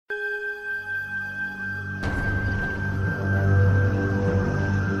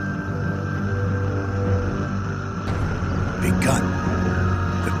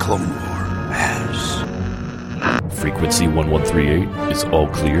Frequency 1138 is all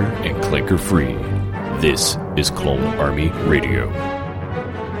clear and clanker free. This is Clone Army Radio.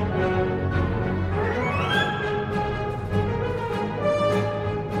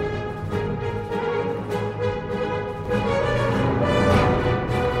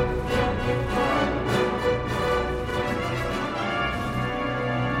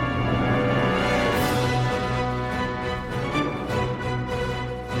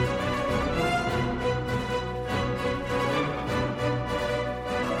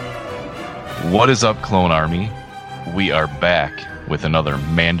 What is up, Clone Army? We are back with another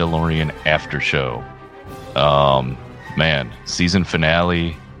Mandalorian after show. Man, season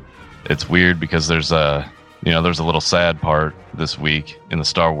finale. It's weird because there's a little sad part this week in the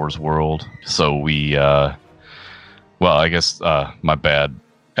Star Wars world. So my bad.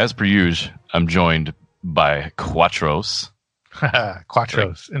 As per usual, I'm joined by Quatros.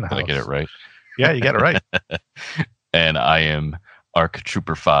 Quatros in the house. Did I get it right? Yeah, you got it right. And I am Arc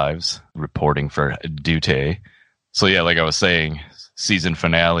Trooper 5s reporting for Dute. So yeah, like I was saying, season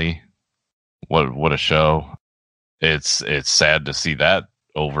finale. What a show. It's sad to see that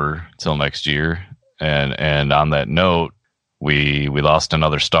over till next year. And on that note, we lost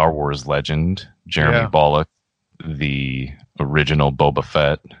another Star Wars legend, Jeremy Bulloch, the original Boba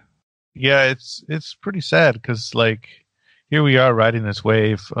Fett. Yeah, it's pretty sad because like here we are riding this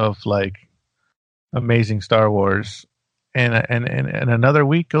wave of like amazing Star Wars. And another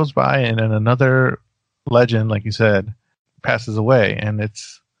week goes by, and then another legend, like you said, passes away, and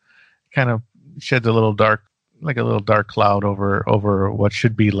it's kind of sheds a little dark cloud over what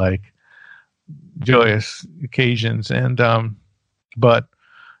should be like joyous occasions. And but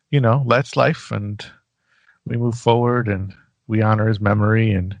that's life, and we move forward, and we honor his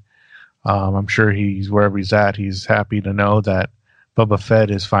memory. And I'm sure he's wherever he's at, he's happy to know that Boba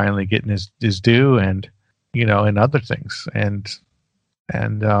Fett is finally getting his due, and and other things, and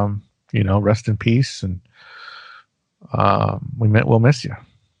rest in peace, and we'll miss you.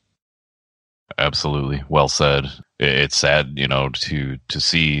 Absolutely, well said. It's sad, to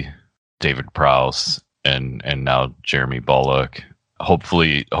see David Prowse and now Jeremy Bulloch.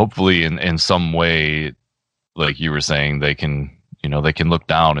 Hopefully, in some way, like you were saying, they can look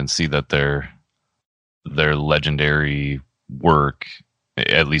down and see that their legendary work,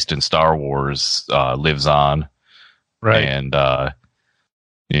 at least in Star Wars, lives on. Right. And,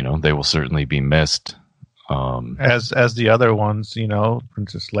 they will certainly be missed. As the other ones,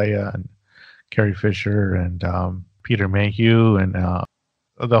 Princess Leia and Carrie Fisher and Peter Mayhew and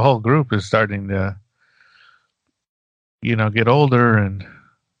the whole group is starting to, get older and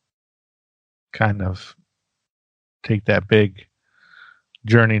kind of take that big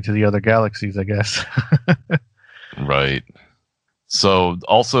journey to the other galaxies, I guess. Right. So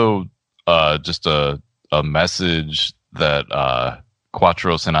also, just a message that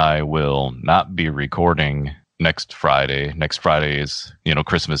Quatros and I will not be recording next Friday. Next Friday is,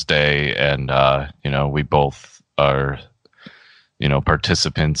 Christmas Day, and, we both are,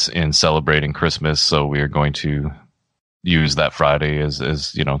 participants in celebrating Christmas, so we are going to use that Friday as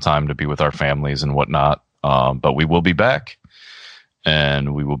time to be with our families and whatnot. But we will be back,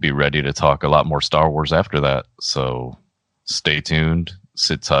 and we will be ready to talk a lot more Star Wars after that, so stay tuned,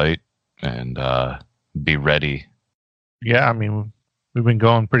 sit tight, and be ready. Yeah, I mean, we've been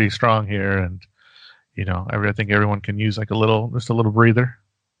going pretty strong here, and I think everyone can use like a little breather.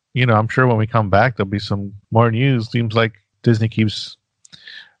 I'm sure when we come back, there'll be some more news. Seems like Disney keeps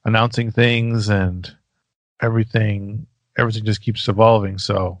announcing things, and everything just keeps evolving.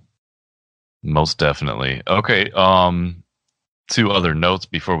 So, most definitely. Okay. 2 other notes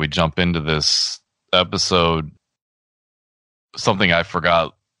before we jump into this episode. Something I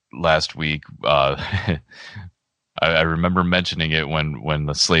forgot last week. I remember mentioning it when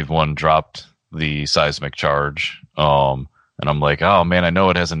the Slave One dropped the seismic charge. And I'm like, oh man, I know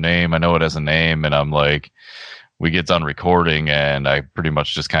it has a name. And I'm like, we get done recording, and I pretty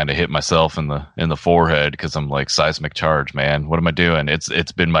much just kind of hit myself in the forehead because I'm like, seismic charge, man. What am I doing?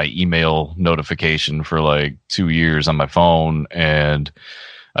 It's been my email notification for like 2 years on my phone, and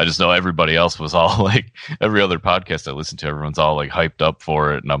I just know everybody else was all like, every other podcast I listen to, everyone's all like hyped up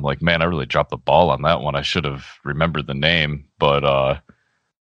for it. And I'm like, man, I really dropped the ball on that one. I should have remembered the name, but, I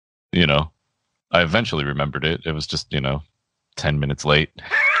eventually remembered it. It was just, 10 minutes late.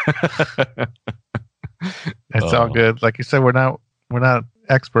 It's all good. Like you said, we're not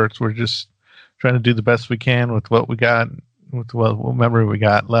experts. We're just trying to do the best we can with what we got, with what memory we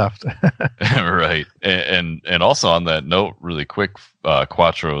got left. Right. And also on that note, really quick,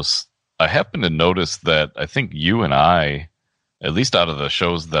 Quatros, I happen to notice that I think you and I, at least out of the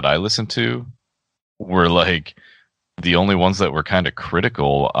shows that I listen to, were like the only ones that were kind of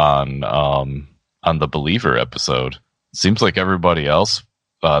critical on the Believer episode. Seems like everybody else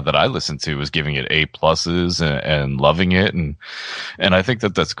that I listened to was giving it A pluses and loving it, and I think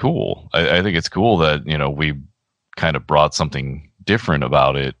that's cool. I think it's cool that we kind of brought something different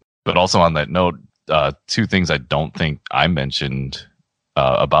about it. But also on that note, two things I don't think I mentioned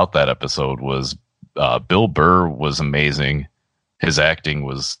about that episode was Bill Burr was amazing. His acting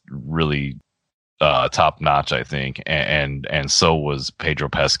was really top notch, I think, and so was Pedro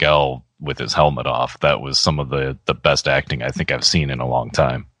Pascal with his helmet off. That was some of the best acting I think I've seen in a long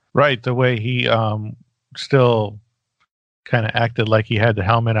time. Right, the way he still kind of acted like he had the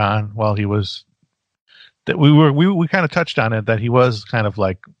helmet on while he was. That we kind of touched on it, that he was kind of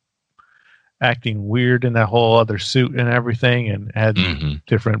like acting weird in that whole other suit and everything, and had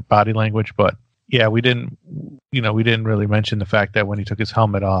different body language. But yeah, we didn't really mention the fact that when he took his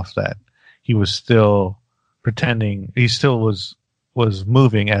helmet off, that he was still pretending, he still was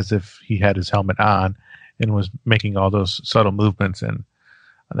moving as if he had his helmet on and was making all those subtle movements, and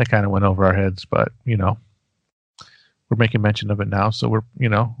that kind of went over our heads. But we're making mention of it now, so we're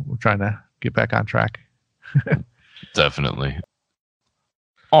trying to get back on track. Definitely.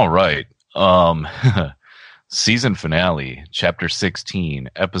 All right. Season finale, chapter 16,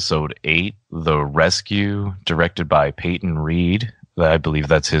 episode 8, The Rescue, directed by Peyton Reed. I believe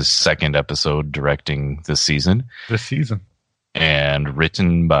that's his second episode directing this season. And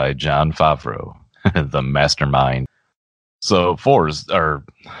written by Jon Favreau, the mastermind. So it's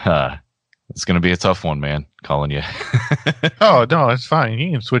going to be a tough one, man, calling you. Oh, no, it's fine.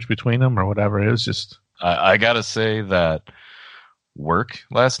 You can switch between them or whatever. It was just... I got to say that work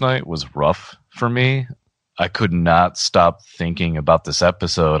last night was rough for me. I could not stop thinking about this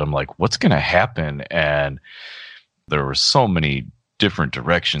episode. I'm like, what's going to happen? And there were so many different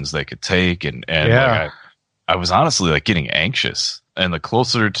directions they could take. And yeah. Like, I was honestly like getting anxious. And the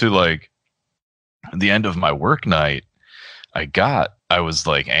closer to like the end of my work night I was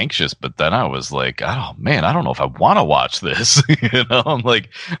like anxious, but then I was like, oh man, I don't know if I want to watch this. I'm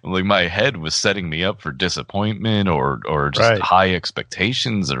like my head was setting me up for disappointment or just high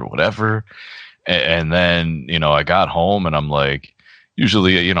expectations or whatever. And then, I got home and I'm like,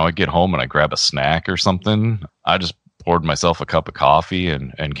 usually, I get home and I grab a snack or something. I just poured myself a cup of coffee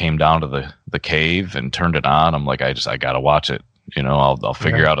and came down to the cave and turned it on. I'm like, I got to watch it. I'll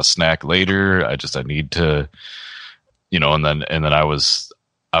figure out a snack later. I need to, and then I was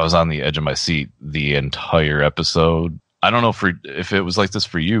on the edge of my seat the entire episode. I don't know if it was like this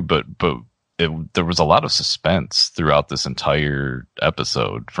for you, but there was a lot of suspense throughout this entire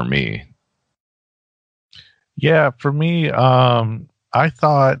episode for me. Yeah, for me, I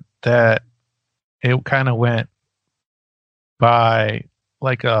thought that it kind of went by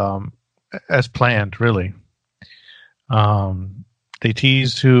like as planned, really. They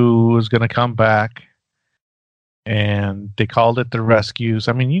teased who was going to come back, and they called it The Rescues.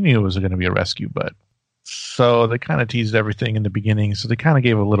 I mean, you knew it was going to be a rescue, but so they kind of teased everything in the beginning, so they kind of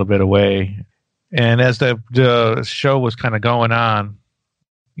gave a little bit away. And as the show was kind of going on,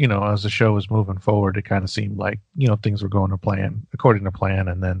 as the show was moving forward, it kind of seemed like, things were going according to plan.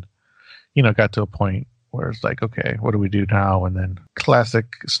 And then, it got to a point where it's like, okay, what do we do now? And then classic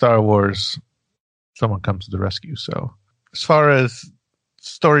Star Wars, someone comes to the rescue. So as far as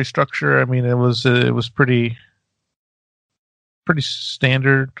story structure, I mean, it was pretty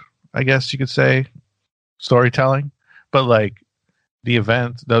standard, I guess you could say, storytelling. But like the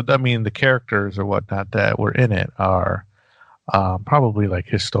events, the characters or whatnot that were in it are probably like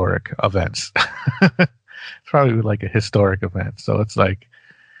historic events. It's probably like a historic event. So it's like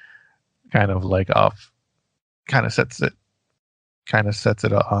kind of like sets it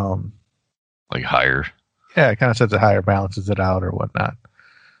like higher. Yeah, it kind of sets it higher, balances it out or whatnot.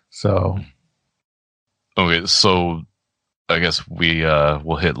 So okay, so I guess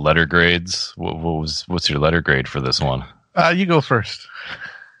we'll hit letter grades. What's your letter grade for this one? You go first.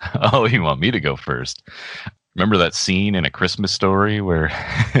 Oh, you want me to go first? Remember that scene in A Christmas Story where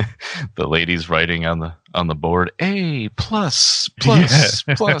the lady's writing on the board A plus.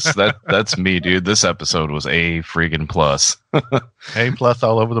 That's me, dude. This episode was A friggin' plus. A plus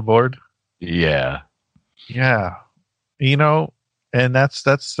all over the board. Yeah. And that's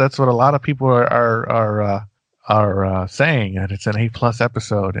what a lot of people are saying, that it's an A plus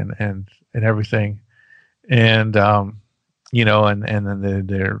episode and everything, and and then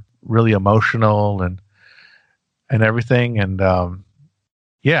they're really emotional and everything, and and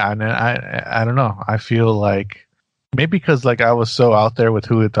I don't know, I feel like maybe because like I was so out there with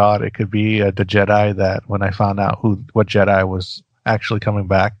who had thought it could be the Jedi, that when I found out what Jedi was actually coming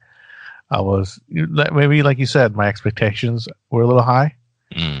back, I was maybe like you said, my expectations were a little high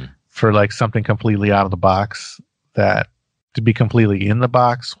for like something completely out of the box. That to be completely in the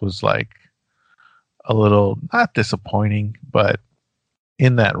box was like a little not disappointing, but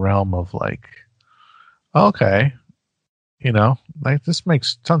in that realm of like, okay, like this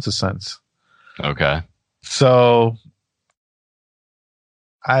makes tons of sense. Okay. So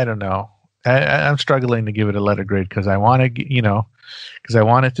I don't know. I'm struggling to give it a letter grade because I want to, because I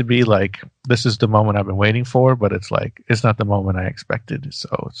want it to be like, this is the moment I've been waiting for, but it's like, it's not the moment I expected. So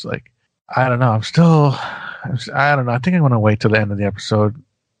it's like, I don't know. I don't know. I think I'm going to wait till the end of the episode.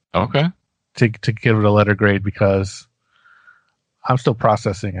 Okay. To give it a letter grade because I'm still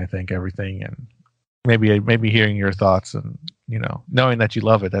processing, I think, everything, and maybe hearing your thoughts and, knowing that you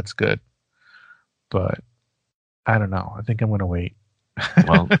love it, that's good. But I don't know. I think I'm going to wait.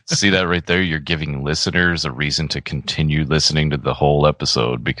 Well, see that right there? You're giving listeners a reason to continue listening to the whole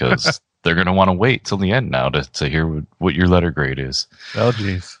episode because they're going to want to wait till the end now to hear what your letter grade is. Oh,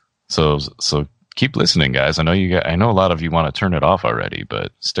 geez. So keep listening, guys. I know a lot of you want to turn it off already,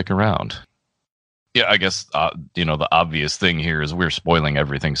 but stick around. Yeah, I guess, the obvious thing here is we're spoiling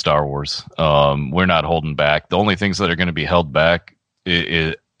everything Star Wars. We're not holding back. The only things that are going to be held back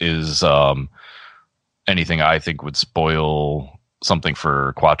is anything I think would spoil something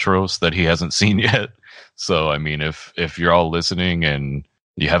for Quattros that he hasn't seen yet. So, I mean, if you're all listening and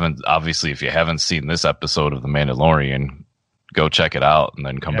if you haven't seen this episode of The Mandalorian, go check it out and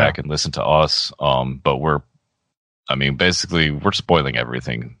then come back and listen to us. But basically we're spoiling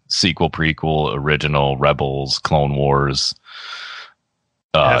everything. Sequel, prequel, original, Rebels, Clone Wars,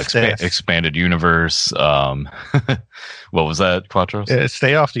 expanded universe. What was that, Quattros?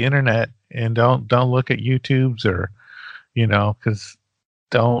 Stay off the internet and don't look at YouTubes or, because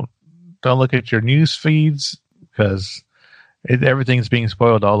don't look at your news feeds because everything's being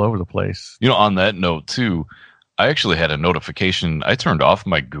spoiled all over the place. On that note too, I actually had a notification. I turned off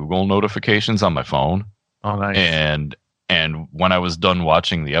my Google notifications on my phone. Oh, nice. And when I was done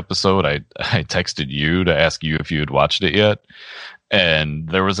watching the episode, I texted you to ask you if you had watched it yet. And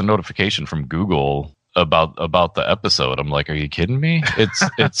there was a notification from Google about the episode. I'm like, are you kidding me?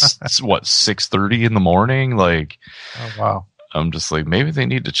 It's what, 6:30 in the morning? Like, oh, wow. I'm just like, maybe they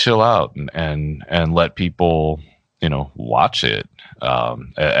need to chill out and let people, watch it.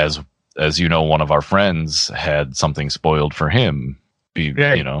 As one of our friends had something spoiled for him.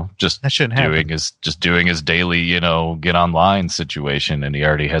 Just that shouldn't happen. doing his daily, get online situation, and he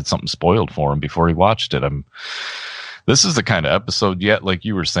already had something spoiled for him before he watched it. This is the kind of episode, yet like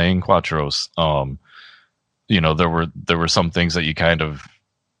you were saying, Quattros, there were some things that you kind of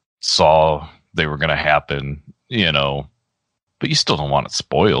saw they were going to happen, but you still don't want it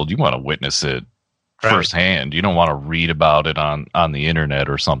spoiled. You want to witness it firsthand. You don't want to read about it on the internet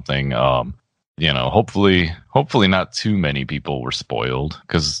or something. Hopefully not too many people were spoiled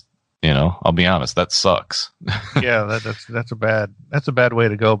because, I'll be honest, that sucks. Yeah, that's a bad way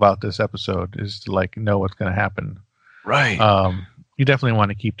to go about this episode, is to like know what's going to happen. Right. You definitely want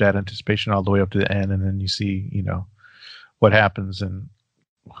to keep that anticipation all the way up to the end, and then you see, what happens and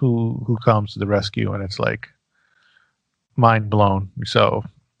who comes to the rescue, and it's like mind blown. So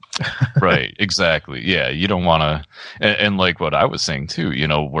Right, exactly. Yeah, you don't want to, and like what I was saying too,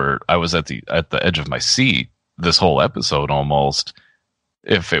 where I was at the edge of my seat this whole episode almost.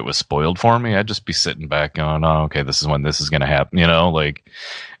 If it was spoiled for me, I'd just be sitting back going, "Oh, okay, this is when this is going to happen." Like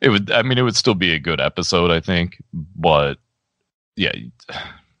it would. I mean, it would still be a good episode, I think, but yeah,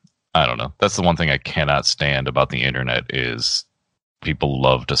 I don't know. That's the one thing I cannot stand about the internet is people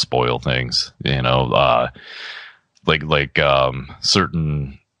love to spoil things. Like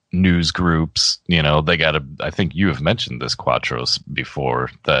certain news groups, they gotta, I think you have mentioned this, Quattros,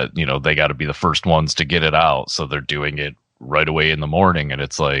 before, that they gotta be the first ones to get it out, so they're doing it right away in the morning, and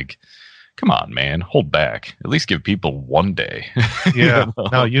it's like, come on, man, hold back, at least give people one day. Yeah.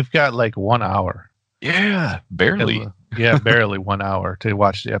 No, you've got like 1 hour. Yeah, barely. Yeah, barely 1 hour to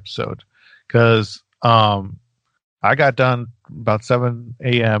watch the episode, because I got done about 7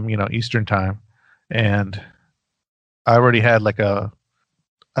 a.m. Eastern time, and I already had like a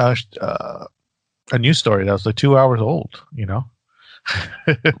news story that was like 2 hours old,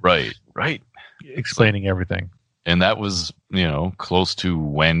 Right. Explaining everything. And that was, close to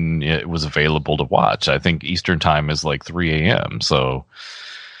when it was available to watch. I think Eastern time is like 3 a.m. So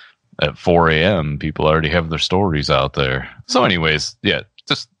at 4 a.m., people already have their stories out there. So anyways, yeah,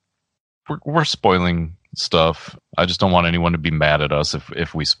 just we're spoiling stuff. I just don't want anyone to be mad at us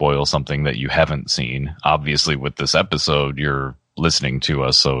if we spoil something that you haven't seen. Obviously, with this episode, you're listening to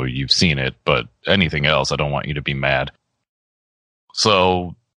us, so you've seen it. But anything else, I don't want you to be mad.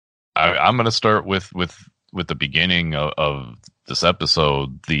 So I'm going to start with the beginning of this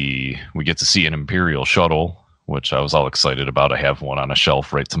episode. We get to see an Imperial shuttle, which I was all excited about. I have one on a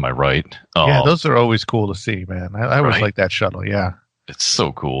shelf right to my right. Yeah, those are always cool to see, man. I always like that shuttle. Yeah, it's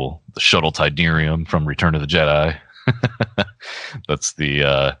so cool. The shuttle Tiderium from Return of the Jedi. That's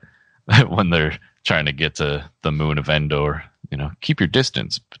the when they're trying to get to the moon of Endor. You know, keep your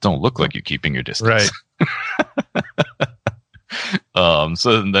distance, but don't look like you're keeping your distance. Right.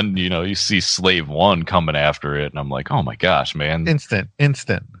 So then, you know, you see Slave One coming after it, and I'm like, oh my gosh, man. Instant.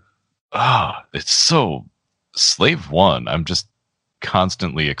 It's so Slave One. I'm just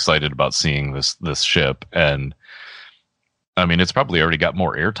constantly excited about seeing this ship. And I mean, it's probably already got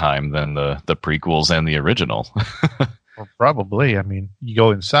more airtime than the prequels and the original. Well, probably. I mean, you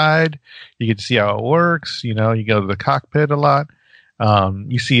go inside, you get to see how it works. You know, you go to the cockpit a lot.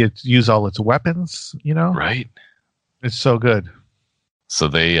 You see it use all its weapons, you know? Right. It's so good. So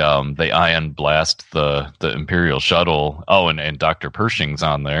they ion blast the Imperial shuttle. Oh, and Dr. Pershing's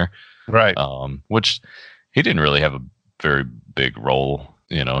on there. Right. Which he didn't really have a very big role,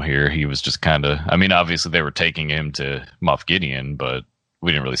 you know, here. He was just kind of, I mean, obviously they were taking him to Moff Gideon, but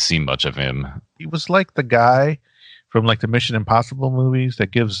we didn't really see much of him. He was like the guy from like the Mission Impossible movies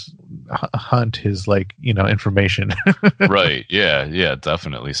that gives Hunt his, like, you know, information. Right. Yeah,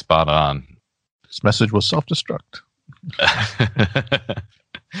 definitely. Spot on. This message will self-destruct.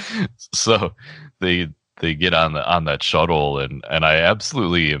 So they get on that shuttle, and I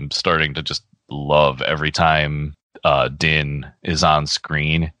absolutely am starting to just love every time Din is on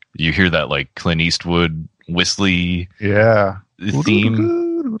screen. You hear that like Clint Eastwood whistly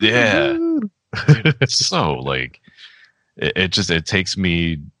theme. Yeah. It's so like it takes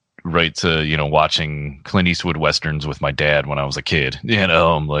me right to, you know, watching Clint Eastwood westerns with my dad when I was a kid. You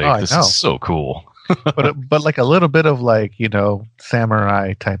know, I'm like, this is so cool. but like a little bit of, like, you know,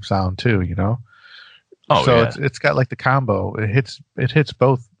 samurai type sound too, you know. Oh, so yeah. it's got like the combo. It hits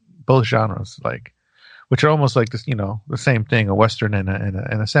both genres, like, which are almost like this, you know, the same thing. A western and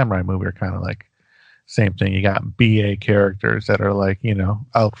a samurai movie are kind of like same thing. You got BA characters that are like, you know,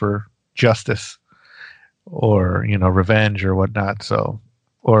 out for justice or, you know, revenge or whatnot. So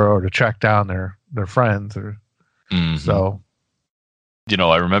or to track down their friends or so. You know,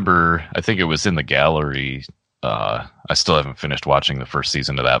 I remember, I think it was in the gallery. I still haven't finished watching the first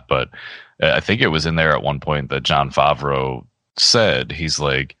season of that, but I think it was in there at one point that Jon Favreau said, he's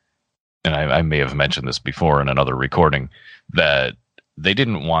like, and I may have mentioned this before in another recording, that they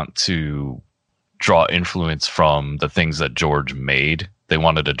didn't want to draw influence from the things that George made. They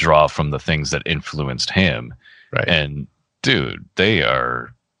wanted to draw from the things that influenced him. Right. And dude,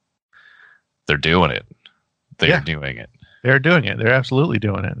 they're doing it. They're doing it. They're doing it. They're absolutely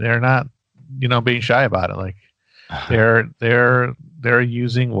doing it. They're not, you know, being shy about it. Like they're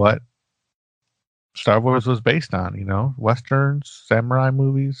using what Star Wars was based on, you know, westerns, samurai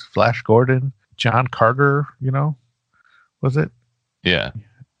movies, Flash Gordon, John Carter, you know, was it? Yeah.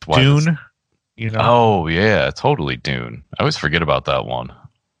 Dune, you know. Oh yeah, totally Dune. I always forget about that one.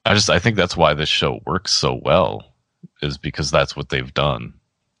 I think that's why this show works so well, is because that's what they've done.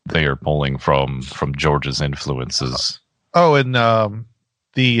 They are pulling from George's influences. Oh, and that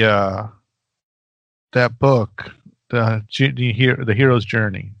book, the Hero's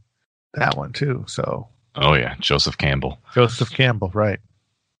Journey, that one too. So. Oh yeah, Joseph Campbell, right?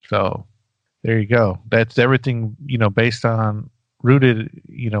 So there you go. That's everything, you know, based on rooted.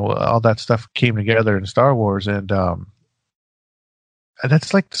 You know, all that stuff came together in Star Wars, and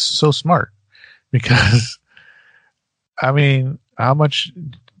that's like so smart because, I mean, how much.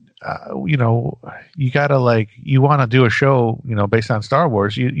 You know, you gotta, like, you want to do a show, you know, based on Star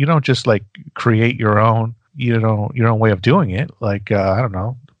Wars. You don't just like create your own, you know, your own way of doing it. Like I don't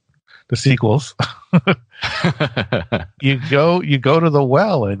know, the sequels. you go to the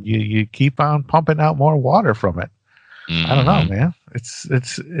well and you keep on pumping out more water from it. I don't know, man.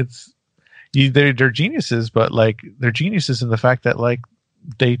 They're geniuses, but like they're geniuses in the fact that like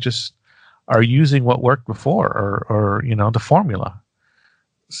they just are using what worked before or you know, the formula.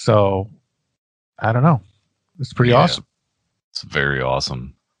 So, I don't know. It's pretty awesome. It's very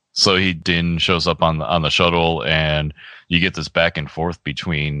awesome. So Din shows up on the shuttle, and you get this back and forth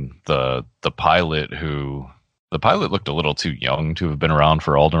between the pilot, who the pilot looked a little too young to have been around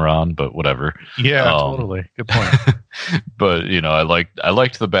for Alderaan, but whatever. Yeah, totally. Good point. But you know, I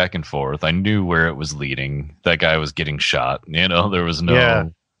liked the back and forth. I knew where it was leading. That guy was getting shot. You know, there was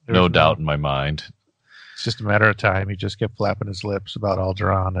no doubt in my mind. It's just a matter of time. He just kept flapping his lips about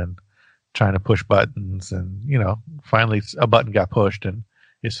Alderaan and trying to push buttons, and you know, finally a button got pushed and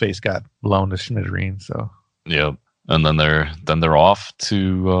his face got blown to smithereens. So yep. And then they're off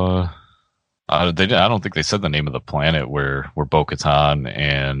to. I don't think they said the name of the planet where Bo-Katan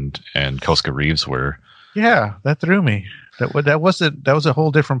and Koska Reeves were. Yeah, that threw me. That was a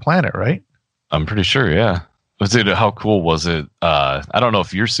whole different planet, right? I'm pretty sure. Yeah. How cool was it? I don't know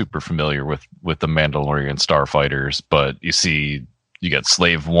if you're super familiar with the Mandalorian starfighters, but you got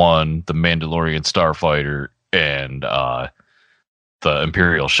Slave One, the Mandalorian starfighter, and the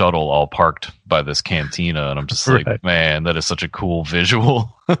Imperial shuttle all parked by this cantina, and I'm just like, right. Man, that is such a cool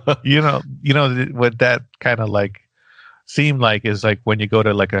visual. you know what that kind of like seemed like is like when you go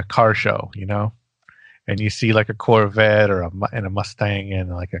to like a car show, and you see like a Corvette or a Mustang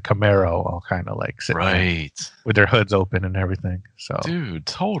and like a Camaro all kind of like sitting right with their hoods open and everything. So, dude,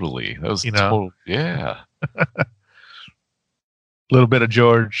 totally, that was yeah. A little bit of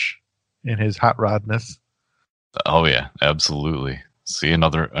George in his hot rodness. Oh yeah, absolutely. See,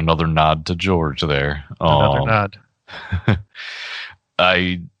 another nod to George there. Another nod.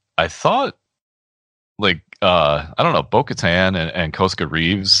 I thought, like, I don't know, Bo-Katan and Koska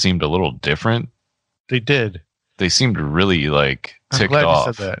Reeves seemed a little different. They did. They seemed really like ticked off. I'm glad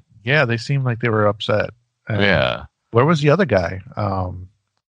you said that. Yeah, they seemed like they were upset. Yeah. Where was the other guy?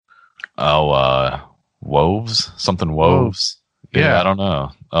 Woves? Something Woves. Yeah, I don't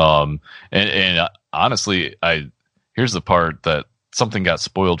know. And honestly, here's the part that something got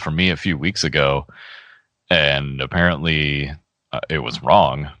spoiled for me a few weeks ago, and apparently it was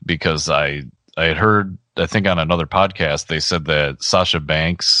wrong because I had heard, I think on another podcast, they said that Sasha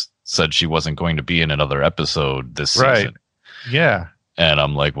Banks said she wasn't going to be in another episode this season. Yeah. And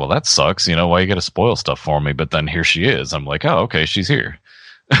I'm like, well, that sucks. Why you got to spoil stuff for me? But then here she is. I'm like, oh, okay, she's here.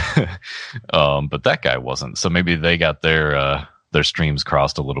 But that guy wasn't. So maybe they got their streams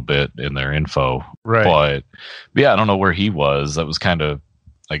crossed a little bit in their info. Right. But yeah, I don't know where he was. That was kind of,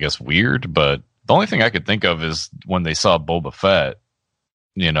 I guess, weird. But the only thing I could think of is when they saw Boba Fett,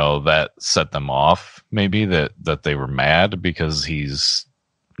 that set them off. Maybe that they were mad because he's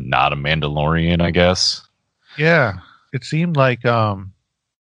not a Mandalorian, I guess. Yeah. It seemed like they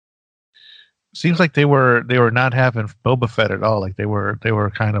were not having Boba Fett at all. Like they were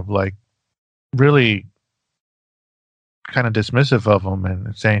kind of like really kind of dismissive of him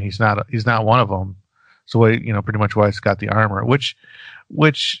and saying he's not one of them. So pretty much why he's got the armor. Which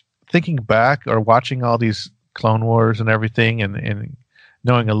thinking back or watching all these Clone Wars and everything and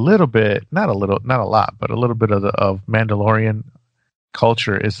knowing a little bit, not a lot, but a little bit of Mandalorian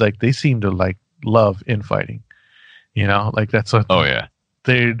culture is like they seem to like love infighting. Like that's what. Oh yeah.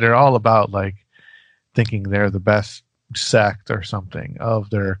 They're all about like thinking they're the best sect or something of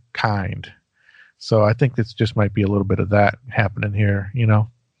their kind. So I think this just might be a little bit of that happening here,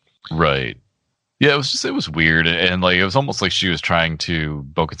 Right. Yeah, it was weird, and like it was almost like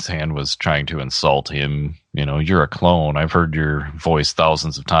Bo-Katan was trying to insult him. You're a clone. I've heard your voice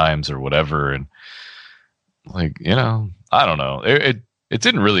thousands of times, or whatever, and like I don't know. It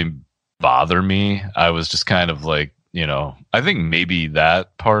didn't really bother me. I was just kind of like, I think maybe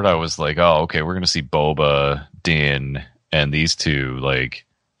that part I was like, oh, okay, we're gonna see Boba, Din, and these two like,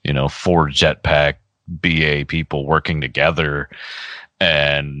 4 jetpack BA people working together.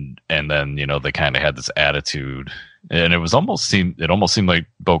 And then, they kind of had this attitude, and it almost seemed like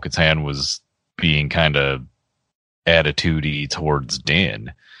Bo-Katan was being kind of attitude-y towards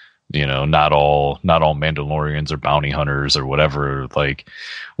Din. Not all Mandalorians are bounty hunters or whatever. Like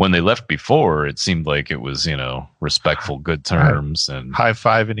when they left before, it seemed like it was, respectful, good terms and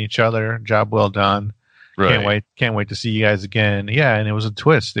high-fiving each other. Job well done. Right. Can't wait to see you guys again. Yeah. And it was a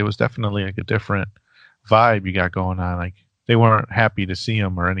twist. It was definitely like a different vibe you got going on. Like they weren't happy to see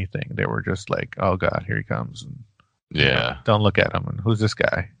him or anything. They were just like, oh God, here he comes. And, yeah. Don't look at him. And who's this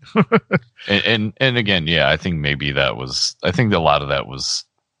guy? and again, yeah, I think a lot of that was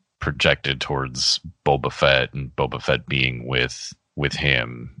projected towards Boba Fett, and Boba Fett being with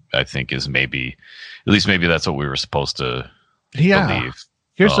him, I think is maybe that's what we were supposed to believe.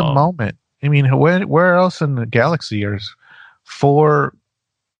 Here's a moment. I mean, where else in the galaxy are 4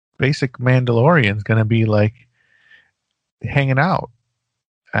 basic Mandalorians going to be like hanging out?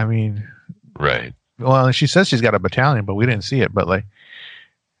 I mean, right. Well, she says she's got a battalion, but we didn't see it. But like,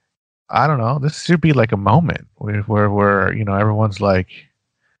 I don't know. This should be like a moment where everyone's like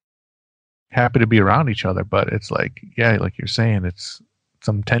happy to be around each other, but it's like, yeah, like you're saying, it's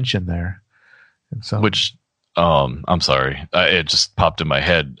some tension there. And so, which, I'm sorry, it just popped in my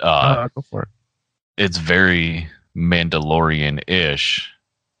head. Go for it. It's very Mandalorian-ish,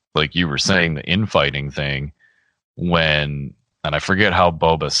 like you were saying, the infighting thing. And I forget how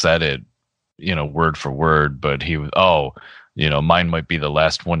Boba said it, word for word, but he was, mine might be the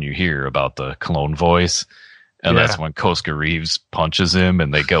last one you hear about the clone voice. And that's when Koska Reeves punches him,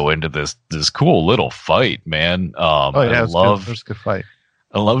 and they go into this cool little fight, man. It was a good fight.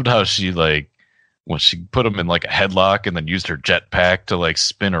 I loved how she when she put him in like a headlock and then used her jetpack to like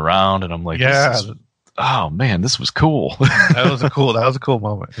spin around, and I'm like, oh man, this was cool. that was a cool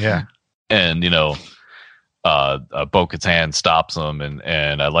moment. Yeah. And Bo-Katan stops him,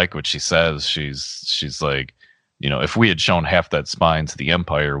 and I like what she says. She's like, if we had shown half that spine to the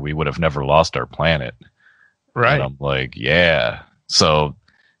Empire, we would have never lost our planet. Right. And I'm like, yeah. So,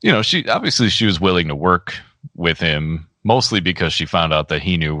 she was willing to work with him, mostly because she found out that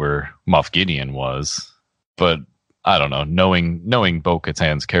he knew where Moff Gideon was. But I don't know, knowing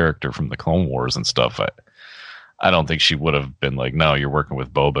Bo-Katan's character from the Clone Wars and stuff, I don't think she would have been like, no, you're working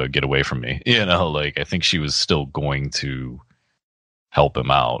with Boba, get away from me. I think she was still going to help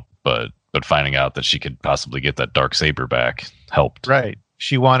him out, but finding out that she could possibly get that Darksaber back helped. Right.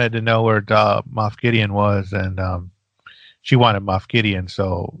 She wanted to know where Moff Gideon was, and she wanted Moff Gideon.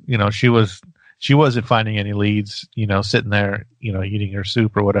 So, she wasn't finding any leads, sitting there, eating her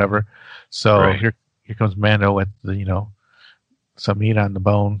soup or whatever. So here comes Mando with some meat on the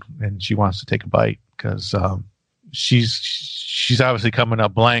bone, and she wants to take a bite because she's obviously coming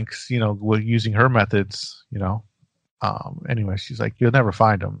up blanks, using her methods, Anyway, she's like, you'll never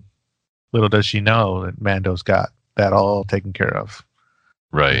find him. Little does she know that Mando's got that all taken care of.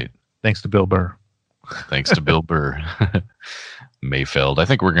 Right. Thanks to Bill Burr. Mayfeld. I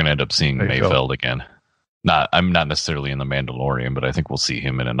think we're going to end up seeing Mayfeld again. I'm not necessarily in The Mandalorian, but I think we'll see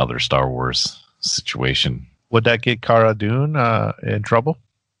him in another Star Wars situation. Would that get Cara Dune in trouble?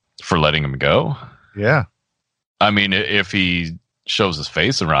 For letting him go? Yeah. I mean, if he shows his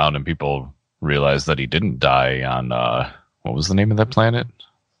face around and people realize that he didn't die on, what was the name of that planet?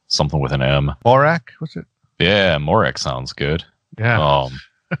 Something with an M. Morak, was it? Yeah, Morak sounds good. Yeah.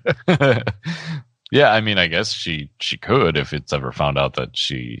 Yeah, I mean, I guess she could if it's ever found out that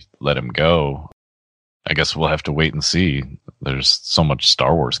she let him go. I guess we'll have to wait and see. There's so much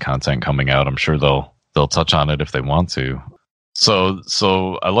Star Wars content coming out. I'm sure they'll touch on it if they want to.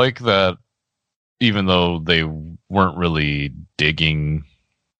 So I like that even though they weren't really digging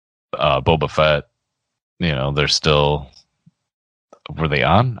Boba Fett, they're still... Were they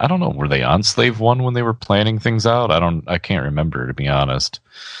on? I don't know. Were they on Slave One when they were planning things out? I can't remember, to be honest.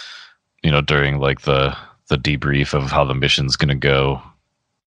 During like the debrief of how the mission's going to go.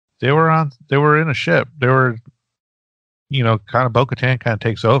 They were in a ship. They were, kind of Bo-Katan kind of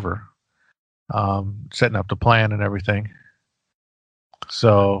takes over, setting up the plan and everything.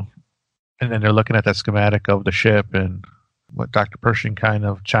 So, and then they're looking at that schematic of the ship, and what Dr. Pershing kind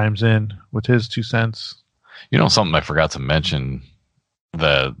of chimes in with his 2 cents. Something I forgot to mention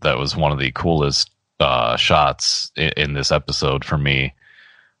that was one of the coolest shots in this episode for me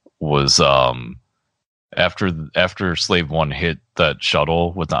was after Slave One hit that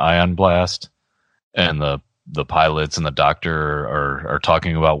shuttle with the ion blast, and the pilots and the doctor are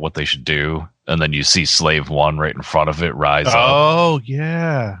talking about what they should do, and then you see Slave One right in front of it rise up. Oh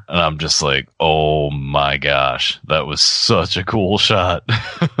yeah. And I'm just like, oh my gosh, that was such a cool shot.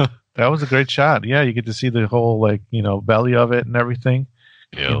 That was a great shot. Yeah, you get to see the whole belly of it and everything.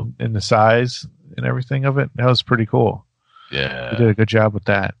 Yeah. And the size and everything of it. That was pretty cool. Yeah. You did a good job with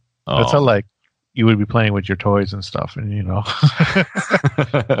that. That's how you would be playing with your toys and stuff, and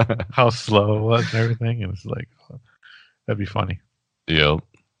how slow it was and everything. And it's like, that'd be funny. Yep.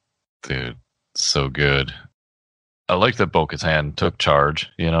 Dude, so good. I like that Bo-Katan took charge.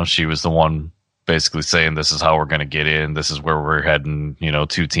 She was the one basically saying, this is how we're going to get in. This is where we're heading,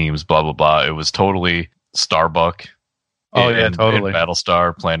 2 teams, blah, blah, blah. It was totally Starbuck. Yeah, totally. In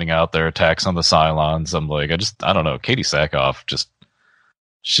Battlestar planning out their attacks on the Cylons. I'm like, I don't know. Katie Sackhoff,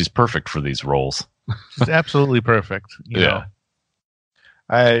 she's perfect for these roles. She's absolutely perfect. Yeah.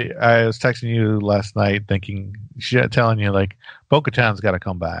 I was texting you last night telling you like Bo-Katan's got to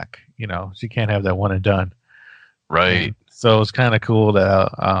come back. She can't have that one and done. Right. And so it's kind of cool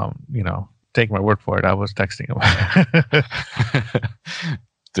that, take my word for it. I was texting him.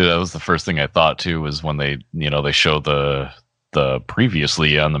 Dude, that was the first thing I thought too, was when they showed the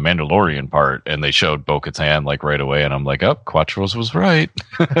previously on the Mandalorian part, and they showed Bo-Katan like right away, and I'm like, oh, Quattros was right.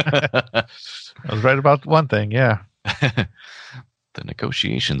 I was right about one thing, yeah. The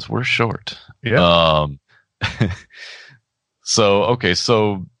negotiations were short. Yeah.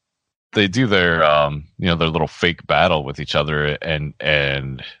 So they do their their little fake battle with each other,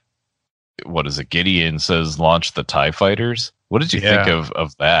 and what is it? Gideon says launch the TIE fighters. What did you think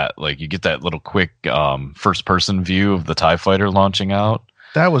of that? Like, you get that little quick first person view of the TIE fighter launching out.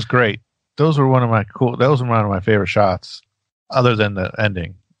 That was great. That was one of my favorite shots, other than the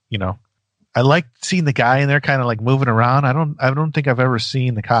ending. I like seeing the guy in there kind of like moving around. I don't think I've ever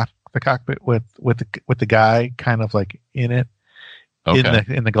seen the cockpit with the guy kind of like in it,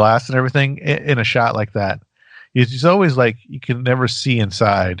 in the glass and everything in a shot like that. It's always like you can never see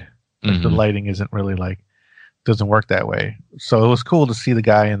inside. Like the lighting isn't really like, doesn't work that way. So it was cool to see the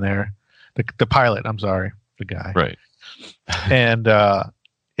guy in there, the pilot. I'm sorry, the guy. Right. And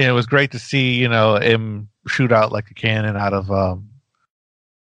it was great to see, you know, him shoot out like a cannon out of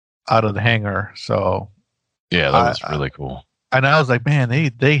the hangar. So yeah, that was really cool. And I was like, man,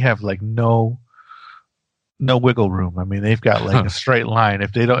 they have like no wiggle room. I mean, they've got like a straight line.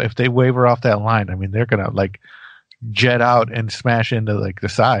 If they waver off that line, I mean, they're gonna like jet out and smash into like the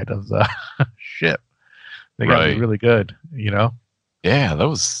side of the ship. They got to be really good, you know? Yeah, that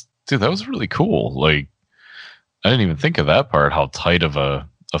was really cool. Like, I didn't even think of that part, how tight of a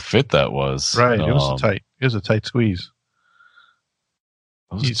fit that was. Right. It was a tight squeeze.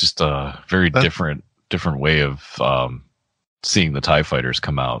 It was just a very different way of seeing the TIE fighters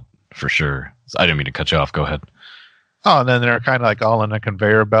come out, for sure. I didn't mean to cut you off. Go ahead. Oh, and then they're kind of like all in a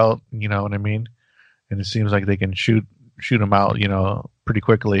conveyor belt, you know what I mean? And it seems like they can shoot them out, you know, pretty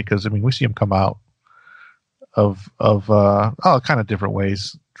quickly. Because I mean, we see them come out of all kind of different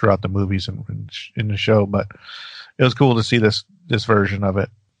ways throughout the movies and in the show. But it was cool to see this version of it.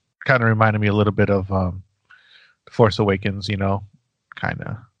 Kind of reminded me a little bit of Force Awakens, you know, kind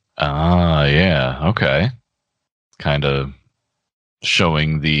of. Yeah, okay. Kind of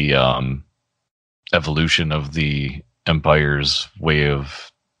showing the evolution of the Empire's way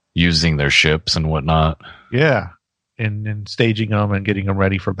of using their ships and whatnot. Yeah, and staging them and getting them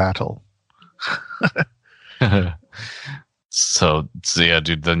ready for battle. So yeah,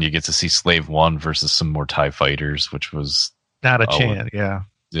 dude, then you get to see Slave One versus some more TIE fighters, which was not a chance.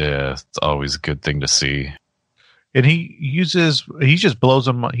 Yeah, it's always a good thing to see. And he just blows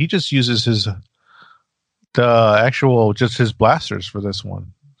them. He just uses his blasters for this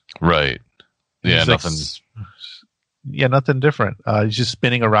one. Right. Yeah, nothing. Nothing different. He's just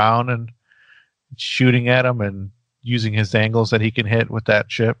spinning around and shooting at him and using his angles that he can hit with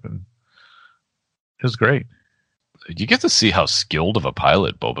that ship, and it was great. You get to see how skilled of a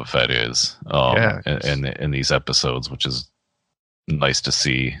pilot Boba Fett is in these episodes, which is nice to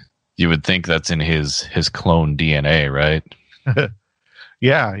see. You would think that's in his clone DNA, right?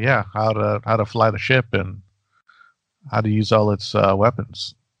 Yeah. How to fly the ship and how to use all its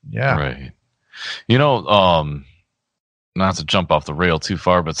weapons. Yeah. Right. You know, not to jump off the rail too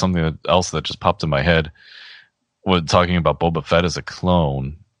far, but something else that just popped in my head when talking about Boba Fett as a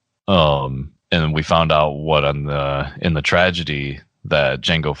clone. And we found out in the tragedy that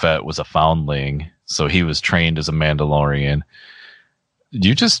Jango Fett was a foundling, so he was trained as a Mandalorian.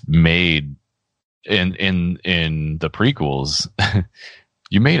 You just made in the prequels,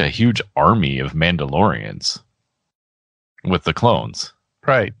 you made a huge army of Mandalorians with the clones,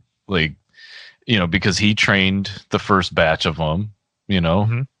 right? Like, you know, because he trained the first batch of them, you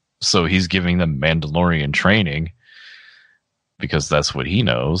know, so he's giving them Mandalorian training because that's what he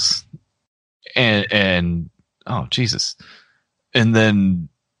knows. And oh Jesus! And then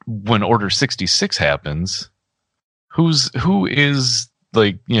when Order 66 happens, who is,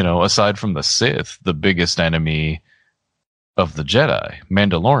 like, you know, aside from the Sith, the biggest enemy of the Jedi?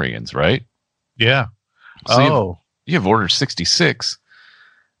 Mandalorians, right? Yeah. So you have Order 66,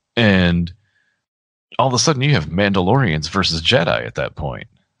 and all of a sudden you have Mandalorians versus Jedi at that point.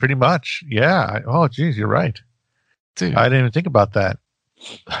 Pretty much, yeah. Oh, geez, you're right, dude. I didn't even think about that.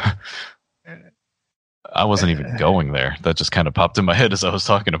 I wasn't even going there. That just kind of popped in my head as I was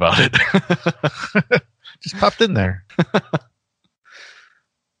talking about it. Just popped in there.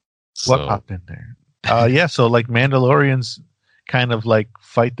 What popped in there? Yeah, so like Mandalorians kind of like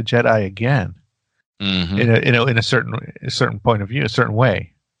fight the Jedi again, in a certain point of view, a certain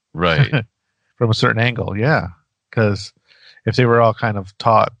way, right? From a certain angle, yeah. Because if they were all kind of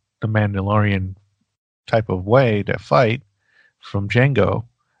taught the Mandalorian type of way to fight from Jango,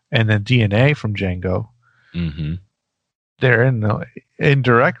 and then DNA from Jango, they're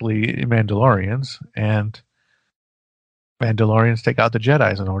indirectly Mandalorians, and Mandalorians take out the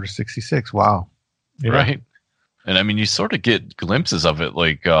Jedis in Order 66. Wow. Yeah. Right. And I mean, you sort of get glimpses of it.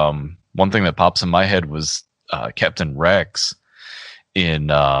 Like, one thing that pops in my head was Captain Rex in,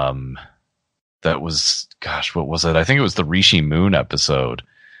 that was, gosh, what was it? I think it was the Rishi Moon episode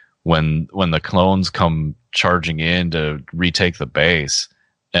when the clones come charging in to retake the base,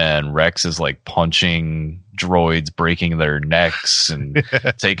 and Rex is like punching droids, breaking their necks, and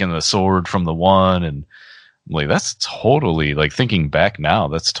taking the sword from the one. And like, that's totally, like, thinking back now,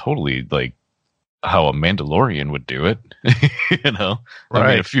 that's totally like how a Mandalorian would do it. You know, I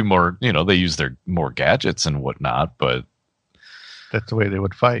mean, a few more. You know, they use their more gadgets and whatnot, but that's the way they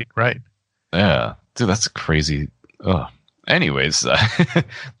would fight, right? Yeah, dude, that's crazy. Ugh. Anyways,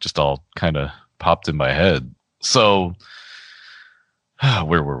 just all kind of popped in my head. So,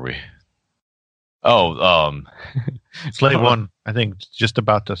 where were we? Oh, Slave One, I think, just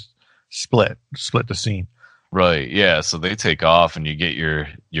about to split the scene. Right. Yeah. So they take off, and you get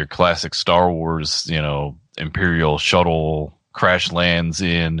your classic Star Wars, you know, Imperial shuttle crash lands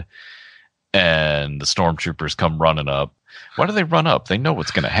in, and the stormtroopers come running up. Why do they run up? They know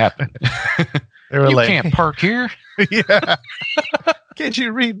what's going to happen. They were you like, can't park here. Yeah. Can't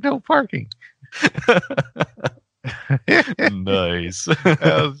you read no parking? Nice.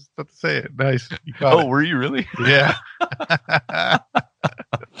 I was about to say it. Nice. You caught it. Were you really? Yeah.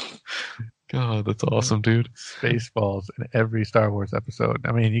 God, that's awesome, dude. Spaceballs in every Star Wars episode.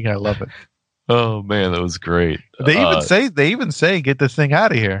 I mean, you gotta love it. Oh man, that was great. They even say, "Get this thing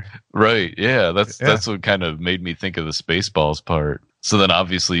out of here." Right? Yeah, that's what kind of made me think of the Spaceballs part. So then,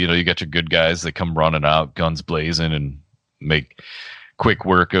 obviously, you know, you got your good guys that come running out, guns blazing, and make quick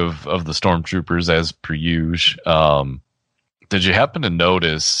work of the stormtroopers as per usual. Did you happen to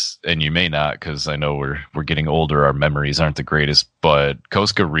notice, and you may not, because I know we're getting older, our memories aren't the greatest, but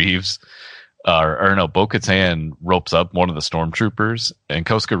Koska Reeves, Bo-Katan ropes up one of the stormtroopers, and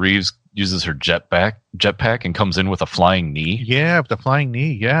Koska Reeves uses her jetpack and comes in with a flying knee. Yeah, with the flying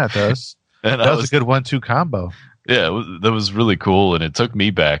knee. Yeah, it does. And that was a good 1-2 combo. Yeah, that was really cool, and it took me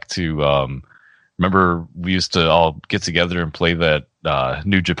back to remember we used to all get together and play that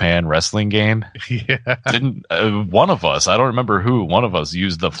New Japan wrestling game. Yeah. Didn't one of us, I don't remember who, one of us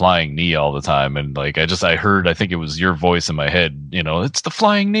used the flying knee all the time, and like I heard, I think it was your voice in my head, you know, it's the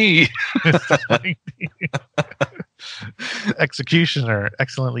flying knee. It's the flying knee. Executioner,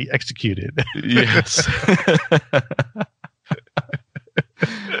 excellently executed. Yes.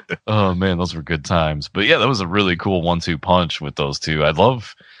 Oh man, those were good times. But yeah, that was a really cool 1-2 punch with those two. I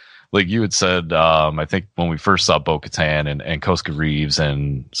love, like you had said, I think when we first saw Bo-Katan and Koska Reeves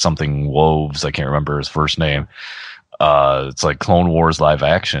and something Woves, I can't remember his first name. It's like Clone Wars live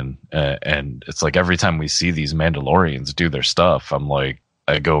action. And it's like every time we see these Mandalorians do their stuff, I'm like,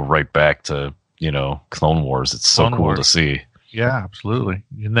 I go right back to, you know, Clone Wars. It's so cool to see. Yeah, absolutely.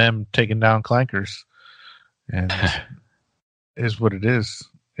 And them taking down clankers. And is what it is.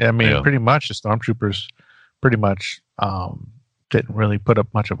 I mean, pretty much the stormtroopers pretty much didn't really put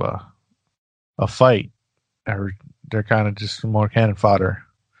up much of a fight. They're kind of just more cannon fodder.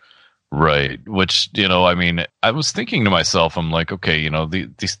 Right. Which, you know, I mean, I was thinking to myself, I'm like, okay, you know,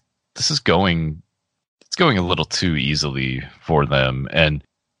 this is going a little too easily for them. And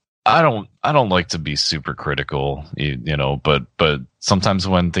I don't like to be super critical, you know, but sometimes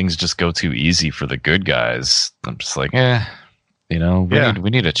when things just go too easy for the good guys, I'm just like, you know, we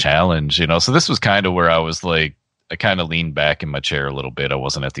need a challenge, you know. So this was kind of where I was like, I kind of leaned back in my chair a little bit. I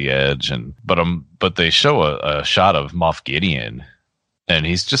wasn't at the edge, but they show a shot of Moff Gideon, and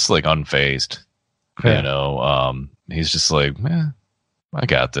he's just like unfazed, you know. He's just like, I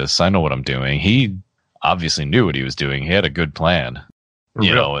got this. I know what I'm doing. He obviously knew what he was doing. He had a good plan,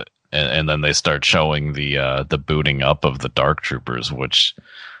 you know. And then they start showing the booting up of the Dark Troopers, which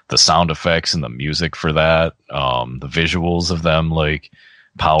the sound effects and the music for that, the visuals of them like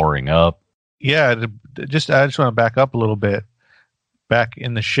powering up. Yeah, I just want to back up a little bit. Back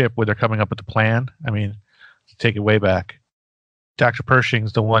in the ship where they're coming up with the plan. I mean, to take it way back, Dr.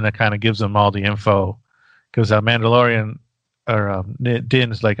 Pershing's the one that kind of gives them all the info, because Mandalorian or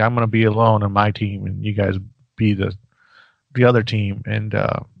Din's like, I'm going to be alone on my team, and you guys be the other team, and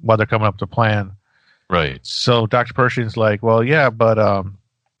while they're coming up with the plan. Right. So Dr. Pershing's like, well, yeah, but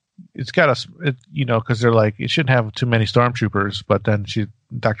it's got you know, because they're like, it shouldn't have too many stormtroopers. But then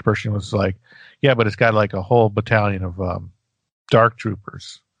Dr. Pershing was like, yeah, but it's got like a whole battalion of dark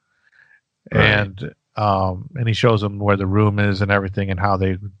troopers. Right. And he shows them where the room is and everything, and how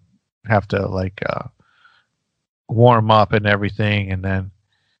they have to like warm up and everything, and then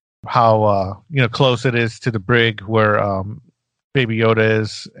how you know, close it is to the brig where Baby Yoda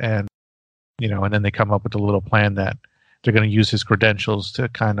is, and you know, and then they come up with a little plan that they're going to use his credentials to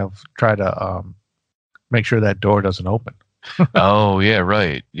kind of try to make sure that door doesn't open. Oh yeah,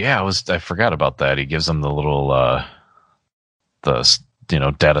 right. Yeah, I forgot about that. He gives them the little the, you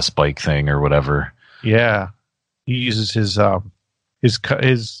know, data spike thing or whatever. Yeah, he uses his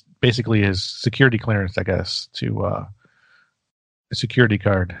basically his security clearance, I guess, to a security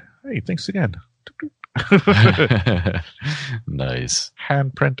card. Hey, thanks again. Nice.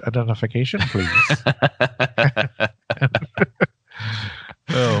 Handprint identification, please.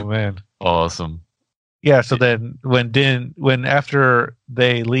 Oh man, awesome. Yeah, so then when after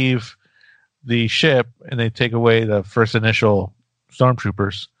they leave the ship and they take away the first initial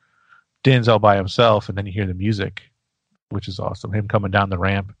stormtroopers, Din's all by himself, and then you hear the music, which is awesome. Him coming down the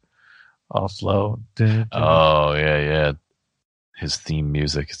ramp, all slow. Dun, dun. Oh yeah. His theme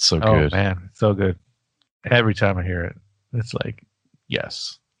music, it's so Oh good. man, it's so good. Every time I hear it, it's like,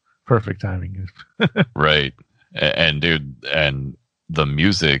 yes, perfect timing. Right. And dude, and the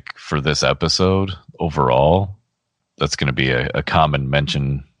music for this episode overall, that's going to be a common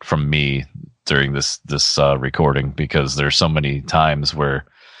mention from me during this recording, because there's so many times where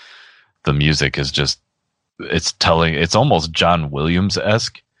the music is just, it's almost John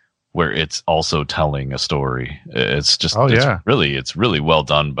Williams-esque, where it's also telling a story. It's just, it's really well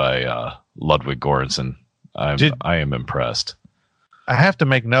done by Ludwig Göransson. I am impressed. I have to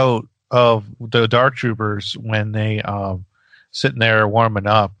make note of the Dark Troopers when they sitting there warming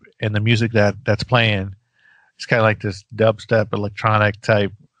up, and the music that's playing, it's kind of like this dubstep electronic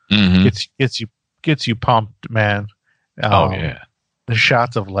type. Mm-hmm. Gets you pumped, man. Oh yeah. The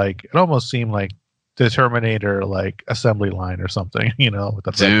shots of like, it almost seemed like the Terminator like assembly line or something, with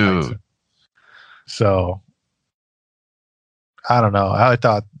the dude. So I don't know. I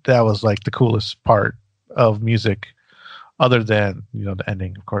thought that was like the coolest part of music, other than the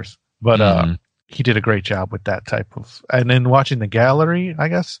ending, of course. But he did a great job with that type of. And then watching the gallery, I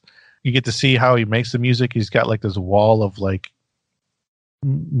guess you get to see how he makes the music. He's got like this wall of like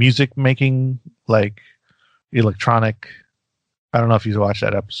music making, like electronic. I don't know if you've watched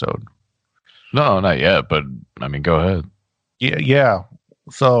that episode. No, not yet, but I mean, go ahead. Yeah.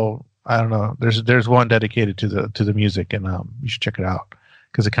 So I don't know. There's one dedicated to the music, and you should check it out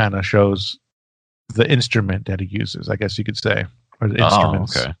because it kind of shows the instrument that he uses, I guess you could say, or the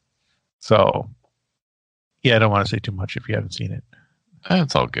instruments. Okay. So yeah, I don't want to say too much if you haven't seen it.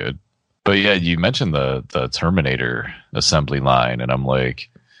 It's all good. But yeah, you mentioned the Terminator assembly line, and I'm like,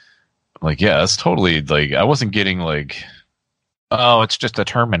 yeah, that's totally like, I wasn't getting like, oh, it's just a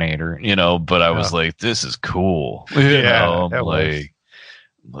Terminator, but I was like, this is cool. Like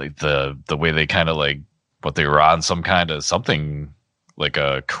the way they kind of like, what they were on some kind of something like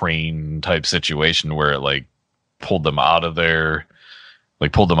a crane type situation where it like pulled them out of their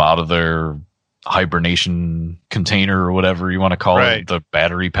hibernation container or whatever you want to call it, the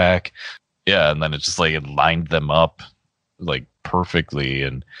battery pack. Yeah, and then it just like it lined them up like perfectly,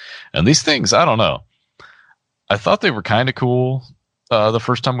 and these things, I don't know. I thought they were kind of cool the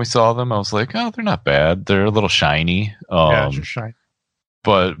first time we saw them. I was like, oh, they're not bad. They're a little shiny. Just shiny.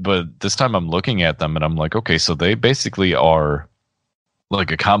 But this time I'm looking at them and I'm like, okay, so they basically are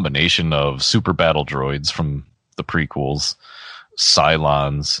like a combination of super battle droids from the prequels,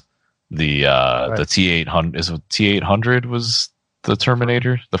 Cylons, the T-800. Is it T-800 was the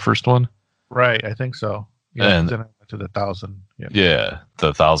Terminator, the first one? Right, I think so. Yeah, and then I went to the 1000. Yeah, the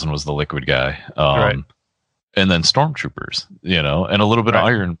 1000 was the liquid guy. Right. And then stormtroopers, and a little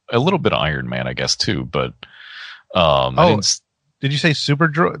bit of Iron Man, I guess too. But did you say super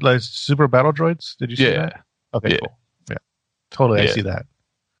battle droids? Did you say that? Okay, cool. Yeah, totally. I see that.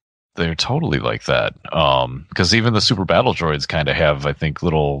 They're totally like that. Because even the super battle droids kind of have, I think,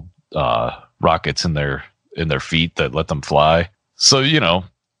 little rockets in their feet that let them fly. So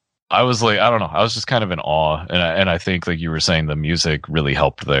I was like, I don't know. I was just kind of in awe, and I think, like you were saying, the music really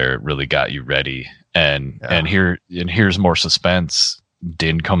helped there. It really got you ready, and here's more suspense.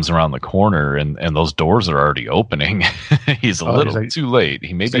 Din comes around the corner, and those doors are already opening. He's a little too late.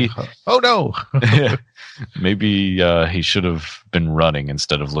 He maybe. Oh no! Maybe he should have been running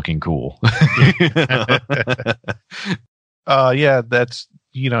instead of looking cool. Yeah, that's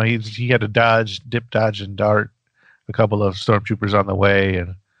he had to dip, dodge, and dart a couple of stormtroopers on the way,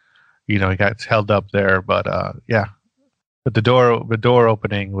 and he got held up there. But but the door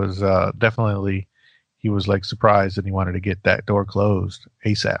opening was definitely. He was like surprised, and he wanted to get that door closed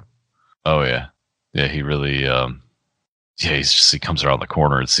ASAP. Oh yeah, he really he comes around the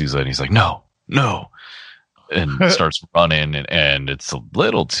corner and sees that, and he's like, no, and starts running, and it's a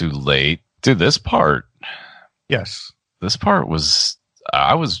little too late. Dude, this part was,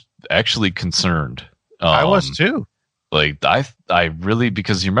 I was actually concerned. I was too. Like I really,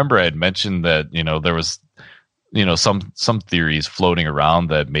 because you remember I had mentioned that there was some theories floating around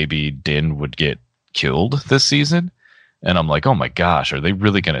that maybe Din would get killed this season, and I'm like, oh my gosh, are they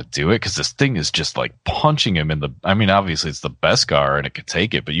really gonna do it? Because this thing is just like punching him in the, I mean, obviously it's the Beskar and it could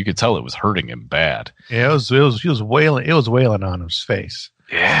take it, but you could tell it was hurting him bad. Yeah, he was wailing on his face.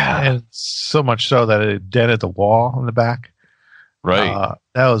 Yeah, and so much so that it dented the wall in the back. Right.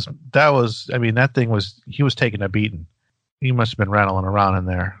 That was I mean, that thing was, he was taking a beating. He must have been rattling around in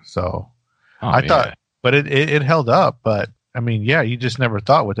there. So I thought but it held up. But I mean, yeah, you just never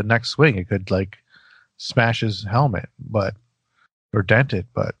thought with the next swing it could like smash his helmet, or dent it.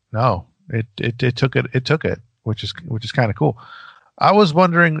 But no, it took it, which is kind of cool. I was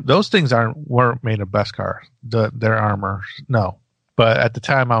wondering, those things weren't made of Beskar, their armor, no. But at the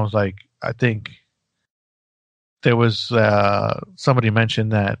time, I was like, I think there was somebody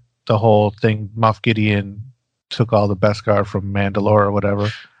mentioned that the whole thing, Moff Gideon took all the Beskar from Mandalore or whatever.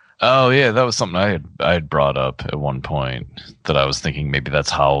 Oh yeah, that was something I had brought up at one point, that I was thinking maybe that's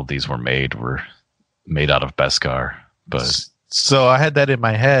how these were made out of Beskar. But so I had that in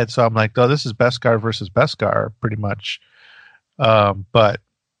my head, so I'm like, oh, this is Beskar versus Beskar, pretty much. But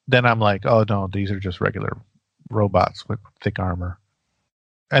then I'm like, oh no, these are just regular robots with thick armor.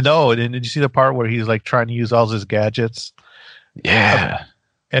 And did you see the part where he's like trying to use all his gadgets? Yeah.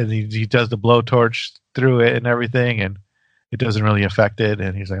 And he does the blowtorch through it and everything, and it doesn't really affect it.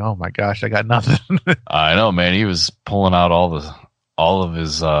 And he's like, oh my gosh, I got nothing. I know, man. He was pulling out all of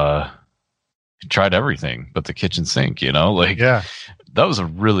his, he tried everything but the kitchen sink, Like, yeah, that was a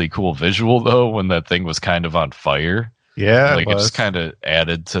really cool visual though, when that thing was kind of on fire. Yeah. Like, it just kind of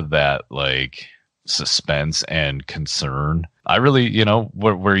added to that, like, suspense and concern. I really,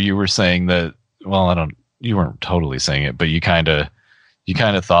 where you were saying that, well, you weren't totally saying it, but you kind of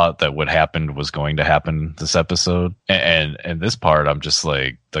thought that what happened was going to happen this episode. And this part, I'm just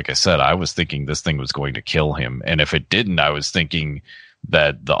like I said, I was thinking this thing was going to kill him. And if it didn't, I was thinking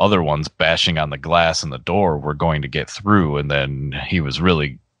that the other ones bashing on the glass and the door were going to get through. And then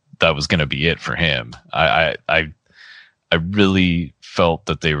that was going to be it for him. I really felt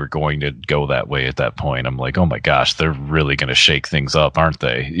that they were going to go that way at that point. I'm like, oh my gosh, they're really going to shake things up, aren't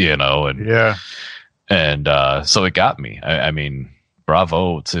they? And yeah. And so it got me. I mean,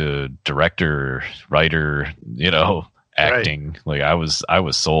 bravo to director, writer, acting. Right. Like, I was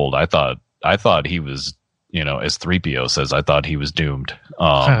sold. I thought he was, as 3PO says, I thought he was doomed.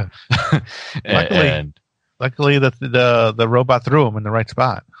 Luckily the robot threw him in the right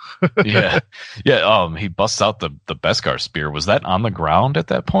spot. Yeah. He busts out the Beskar spear. Was that on the ground at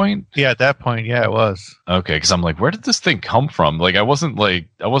that point? Yeah, at that point, yeah, it was. Okay, because I'm like, where did this thing come from? Like, I wasn't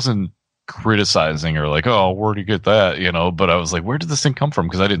criticizing or like, oh, where'd you get that? But I was like, where did this thing come from?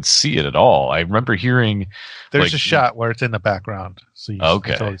 Because I didn't see it at all. I remember hearing there's a shot where it's in the background, so you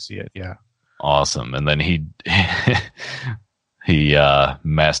totally see it. Yeah. Awesome. And then he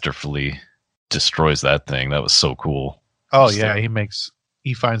masterfully destroys that thing. That was so cool. Oh yeah,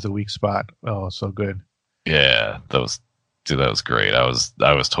 he finds the weak spot. Oh, so good. Yeah, that was great. I was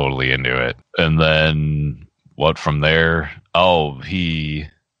totally into it. And then what from there? Oh,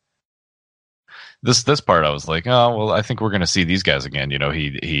 this part I was like, oh well, I think we're gonna see these guys again.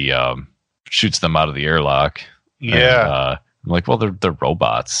 He shoots them out of the airlock. Yeah. And, I'm like, well, they're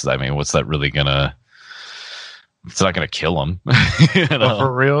robots. I mean, what's that really gonna? It's not gonna kill them. Well,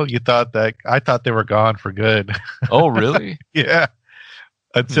 for real, you thought that? I thought they were gone for good. Oh, really? Yeah.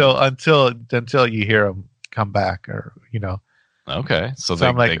 Until you hear them come back, or Okay, so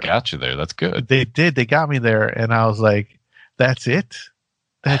they got you there. That's good. They did. They got me there, and I was like, "That's it.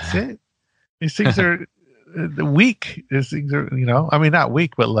 That's it." These things are weak. These things are, I mean, not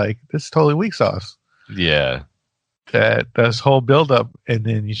weak, but like, this is totally weak sauce. Yeah. That this whole buildup, and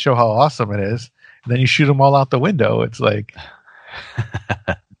then you show how awesome it is, and then you shoot them all out the window. It's like,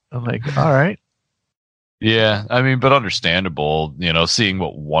 I'm like, all right. Yeah, I mean, but understandable, seeing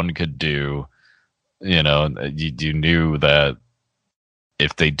what one could do, you knew that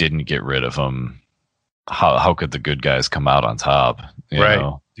if they didn't get rid of him, how could the good guys come out on top? You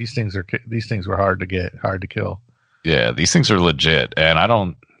know? These things were hard to kill. Yeah, these things are legit, and I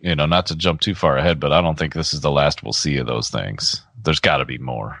don't, not to jump too far ahead, but I don't think this is the last we'll see of those things. There's got to be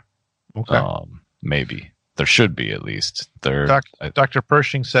more. Okay, maybe. There should be, at least. Dr.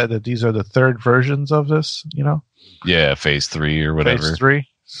 Pershing said that these are the third versions of this, Yeah, phase 3 or whatever. Phase 3.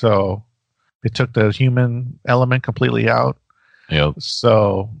 So they took the human element completely out. Yep.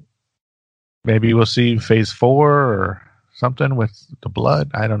 So maybe we'll see phase 4 or something with the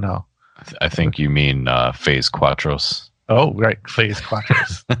blood. I don't know. I think you mean phase Quatros. Oh, right. Phase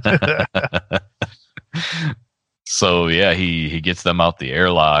Quatros. So, yeah, he gets them out the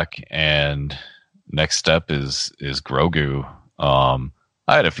airlock, and next step is Grogu. I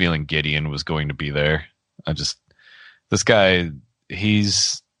had a feeling Gideon was going to be there. This guy,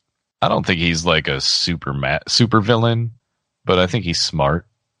 I don't think he's like a super villain, but I think he's smart.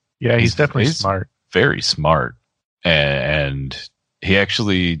 Yeah, he's definitely smart. Very smart. And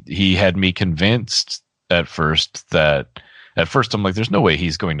he had me convinced at first I'm like, there's no way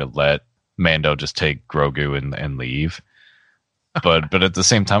he's going to let Mando just take Grogu and leave. but at the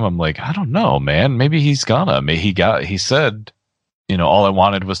same time, I'm like, I don't know, man. Maybe he's gonna. Maybe he said, all I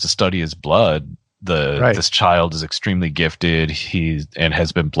wanted was to study his blood. Right. This child is extremely gifted. And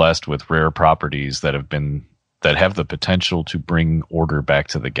has been blessed with rare properties that have the potential to bring order back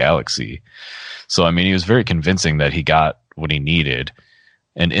to the galaxy. So, I mean, he was very convincing that he got what he needed.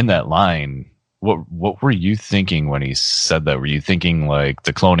 And in that line, what were you thinking when he said that? Were you thinking like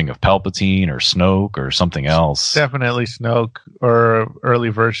the cloning of Palpatine or Snoke or something else? Definitely Snoke, or early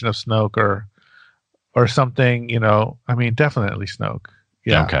version of Snoke, or something, I mean, definitely Snoke.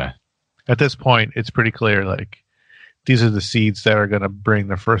 Yeah. Okay. At this point, it's pretty clear, like, these are the seeds that are going to bring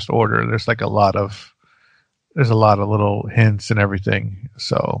the First Order. There's a lot of little hints and everything.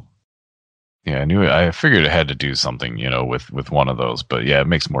 So, yeah, I figured it had to do something, with one of those. But yeah, it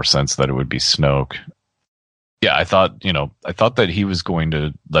makes more sense that it would be Snoke. Yeah, I thought that he was going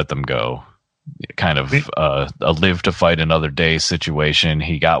to let them go. Kind of a live to fight another day situation.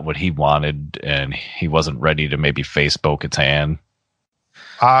 He got what he wanted, and he wasn't ready to maybe face Bo-Katan.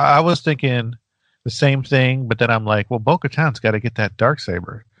 I was thinking the same thing, but then I'm like, well, Bo-Katan's got to get that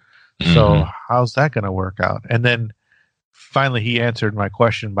Darksaber. So how's that going to work out? And then finally he answered my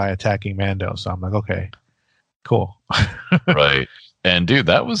question by attacking Mando. So I'm like, okay, cool. Right. And dude,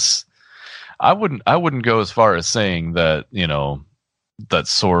 that was, I wouldn't go as far as saying that, that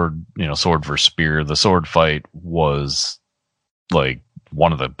sword versus spear, the sword fight was like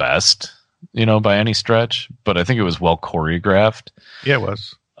one of the best, by any stretch, but I think it was well choreographed. Yeah, it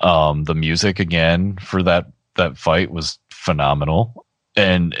was. The music again for that fight was phenomenal.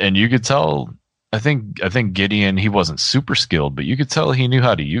 And you could tell, I think Gideon, he wasn't super skilled, but you could tell he knew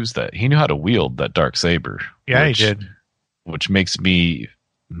how to use that. He knew how to wield that Darksaber. Yeah, he did. Which makes me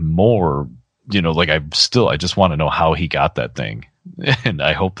more, I just want to know how he got that thing. And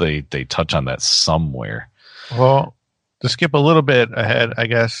I hope they touch on that somewhere. Well, to skip a little bit ahead, I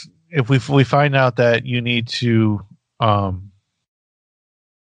guess, if we find out that you need to, win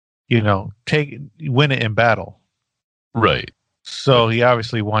it in battle. Right. So he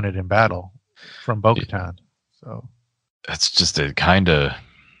obviously won it in battle from Bo-Katan. So that's just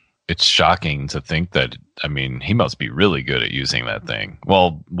it's shocking to think that, I mean, he must be really good at using that thing.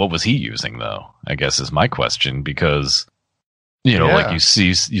 Well, what was he using though? I guess is my question, because like you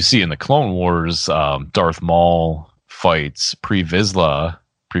see in the Clone Wars, Darth Maul fights Pre Vizsla.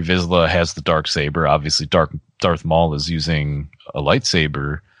 Pre Vizsla has the Darksaber. Obviously, Darth Maul is using a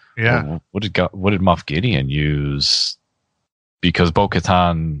lightsaber. Yeah. What did Moff Gideon use? Because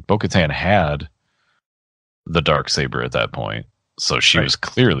Bo-Katan had the Darksaber at that point, so she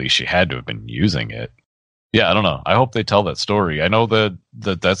had to have been using it. Yeah, I don't know. I hope they tell that story. I know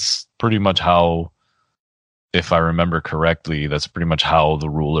that's pretty much how, if I remember correctly, that's pretty much how the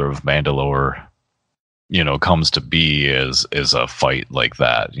ruler of Mandalore, comes to be, is a fight like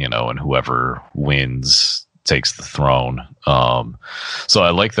that, and whoever wins takes the throne. So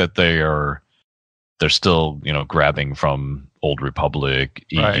I like that they're still, grabbing from Old Republic,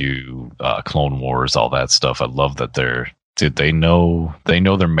 EU, Clone Wars, all that stuff. I love that they know their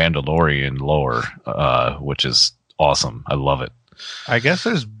Mandalorian lore, which is awesome. I love it. I guess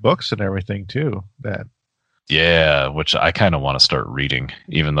there's books and everything too that. Yeah, which I kind of want to start reading,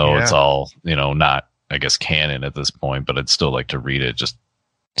 even though it's all, not, I guess, canon at this point, but I'd still like to read it just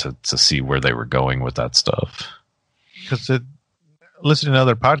to see where they were going with that stuff. Because listening to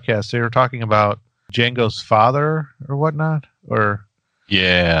other podcasts, they were talking about Jango's father or whatnot, or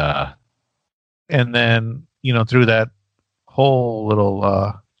yeah, and then through that whole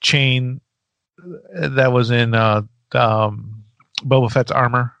little chain that was in Boba Fett's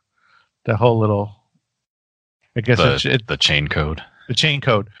armor, the whole little, I guess the chain code. The chain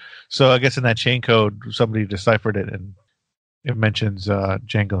code. So I guess in that chain code, somebody deciphered it, and it mentions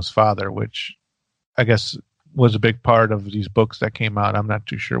Jango's father, which I guess was a big part of these books that came out. I'm not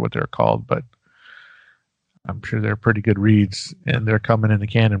too sure what they're called, but I'm sure they're pretty good reads, and they're coming in the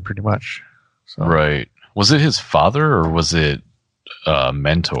canon pretty much. So. Right. Was it his father or was it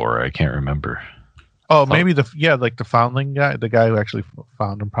mentor? I can't remember. Oh, maybe like the foundling guy, the guy who actually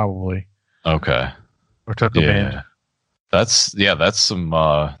found him, probably. Okay. Or took him in. That's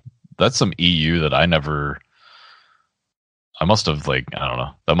some EU that I must have, I don't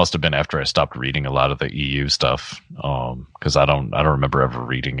know. That must have been after I stopped reading a lot of the EU stuff. Because I don't remember ever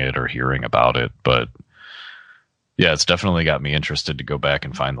reading it or hearing about it. But yeah, it's definitely got me interested to go back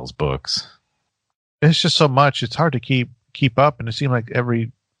and find those books. It's just so much. It's hard to keep up, and it seemed like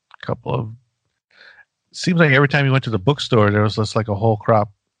every time you went to the bookstore, there was just like a whole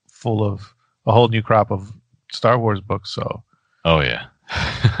new crop of Star Wars books. So, oh yeah.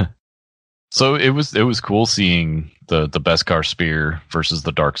 So it was cool seeing the Beskar spear versus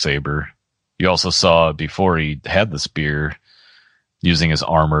the Darksaber. You also saw before he had the spear using his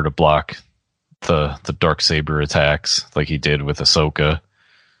armor to block the Darksaber attacks like he did with Ahsoka.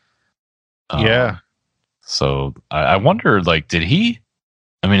 Yeah. So I wonder, like, did he?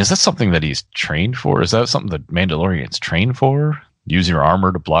 I mean, is that something that he's trained for? Is that something that Mandalorians train for? Use your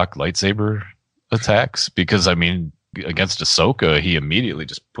armor to block lightsaber attacks? Because I mean, against Ahsoka, he immediately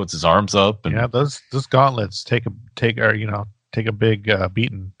just puts his arms up. And, yeah, those gauntlets take a big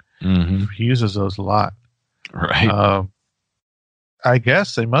beating. mm-hmm. He uses those a lot, right? I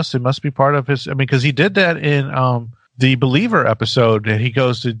guess it must be part of his. I mean, because he did that in the Believer episode. He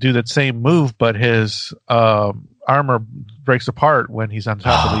goes to do that same move, but his armor breaks apart when he's on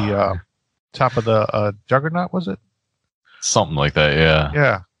top of the Juggernaut. Was it something like that? Yeah.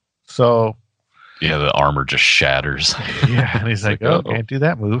 Yeah. So. Yeah, the armor just shatters. Yeah, and he's like, "Oh, can't do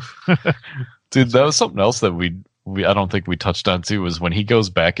that move." Dude, that was something else that we I don't think we touched on too. Was when he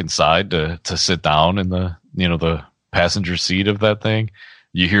goes back inside to sit down in the the passenger seat of that thing.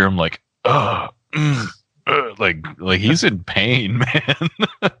 You hear him like, like he's in pain, man.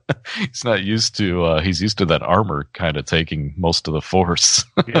 He's not used to. He's used to that armor kind of taking most of the force.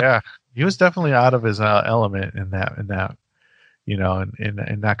 Yeah, he was definitely out of his element in that.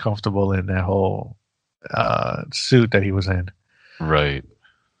 And not comfortable in that whole suit that he was in. Right.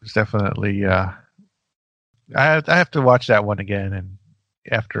 It's definitely. I have to watch that one again, and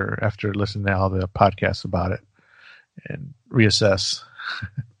after listening to all the podcasts about it, and reassess.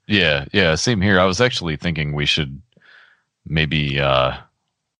 Yeah. Same here. I was actually thinking we should maybe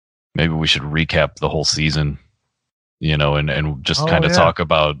we should recap the whole season, and just kind of talk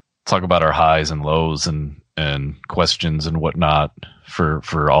about our highs and lows and questions and whatnot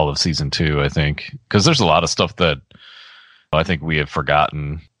for all of season 2, I think, because there's a lot of stuff that I think we have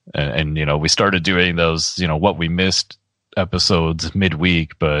forgotten, and we started doing those what we missed episodes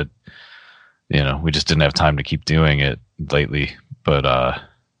midweek, but we just didn't have time to keep doing it lately. But I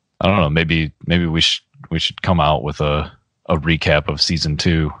don't know, maybe we should come out with a recap of season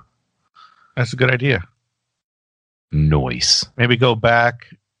 2. That's a good idea. Nice. Maybe go back,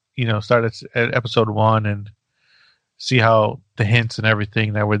 start at episode 1 and see how the hints and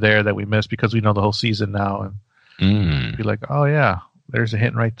everything that were there that we missed, because we know the whole season now, and be like, oh yeah, there's a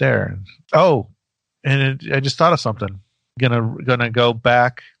hint right there. I just thought of something. Gonna go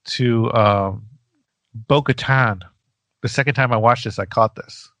back to Bo-Katan. The second time I watched this, I caught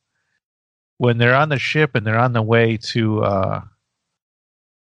this. When they're on the ship and they're on the way to,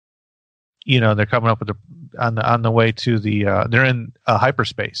 they're coming up with on the way to the, they're in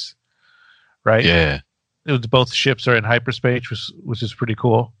hyperspace, right? Yeah. Both ships are in hyperspace, which is pretty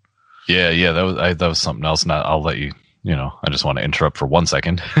cool. Yeah. That was something else. And I'll let you. I just want to interrupt for 1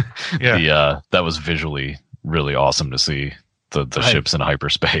 second. Yeah. That was visually really awesome to see the ships in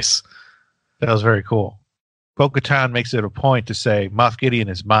hyperspace. That was very cool. Bo-Katan makes it a point to say Moff Gideon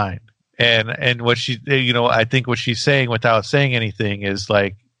is mine, and what she, I think what she's saying without saying anything is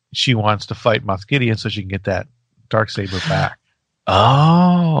like she wants to fight Moff Gideon so she can get that Darksaber back.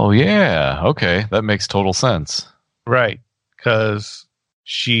 Oh yeah, okay, that makes total sense. Right, because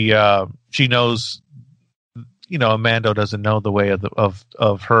she knows, Mando doesn't know the way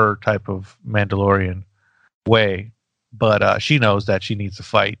of her type of Mandalorian way, but she knows that she needs to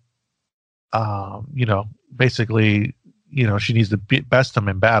fight. Basically, she needs to best him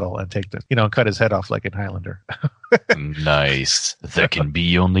in battle and take cut his head off like in Highlander. Nice. There can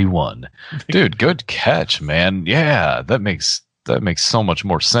be only one. Dude, good catch, man. Yeah, that makes so much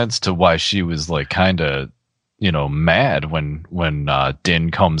more sense to why she was like kind of, mad when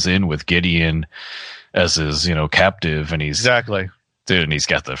Din comes in with Gideon as his, captive, and he's exactly. Dude, and he's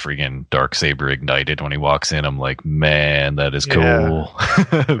got the freaking Darksaber ignited when he walks in. I'm like, man, that is cool.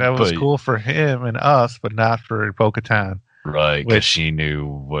 That was cool for him and us, but not for Bo-Katan. Right, because she knew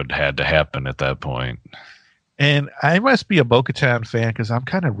what had to happen at that point. And I must be a Bo-Katan fan because I'm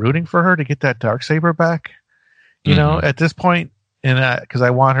kind of rooting for her to get that Darksaber back. At this point, and because I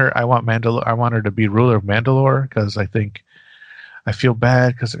want her to be ruler of Mandalore, because I feel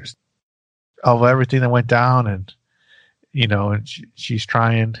bad because there's of everything that went down, and and she's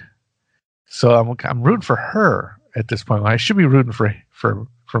trying. So I'm rooting for her at this point. I should be rooting for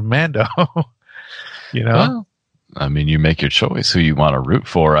Mando. Well, I mean, you make your choice who you want to root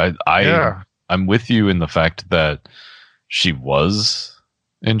for. I'm with you in the fact that she was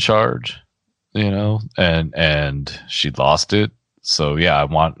in charge, and she lost it. So yeah, I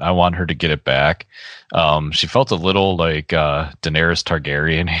want her to get it back. She felt a little like Daenerys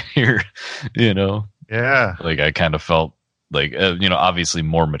Targaryen here, Yeah. Like I kind of felt like obviously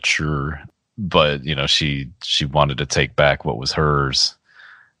more mature but she wanted to take back what was hers,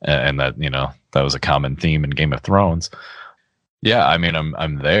 and that that was a common theme in Game of Thrones. Yeah, I mean,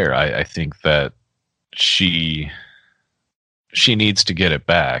 I'm there. I think that she needs to get it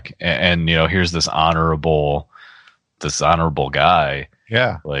back, and here's this honorable guy.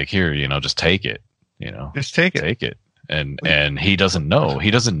 Yeah, like, here, just take it. Just take it. And he doesn't know.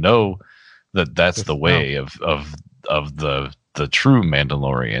 He doesn't know that that's the way of the true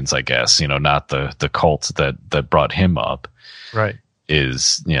Mandalorians, I guess. Not the cult that brought him up. Right.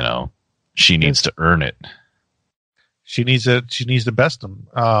 Is she needs to earn it. She needs to best him,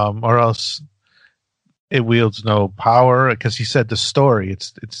 or else it wields no power. Because he said the story.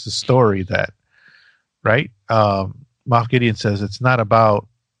 It's the story that, right? Moff Gideon says it's not about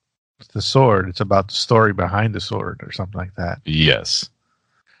the sword, it's about the story behind the sword, or something like that. Yes.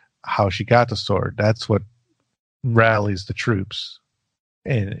 How she got the sword. That's what rallies the troops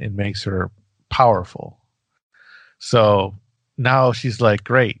and makes her powerful. So now she's like,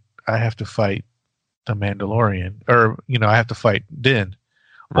 great, I have to fight the Mandalorian, or I have to fight Din,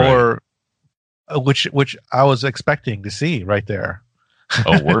 right. or which I was expecting to see right there.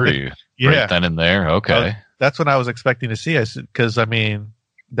 Oh, were you? Yeah. Right then and there. Okay. That's what I was expecting to see. Because I mean,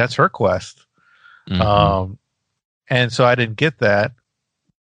 that's her quest. Mm-hmm. And so I didn't get that.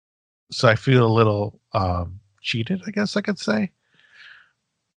 So I feel a little cheated, I guess I could say.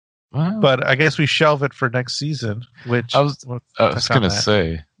 Well, but I guess we shelve it for next season. Which I was going to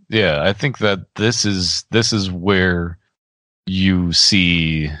say, yeah, I think that this is where you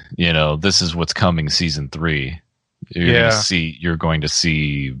see, this is what's coming season 3. You're going to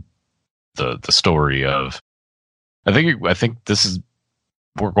see the story of. I think this is.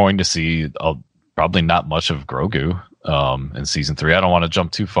 We're going to see probably not much of Grogu in season 3. I don't want to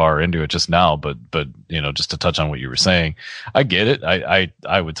jump too far into it just now, but just to touch on what you were saying, I get it.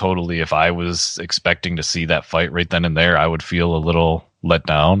 I would totally, if I was expecting to see that fight right then and there, I would feel a little let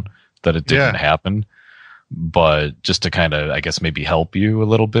down that it didn't happen. But just to kind of, I guess, maybe help you a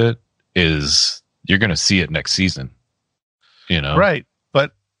little bit, is you're going to see it next season. Right?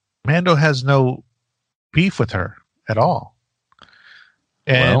 But Mando has no beef with her at all.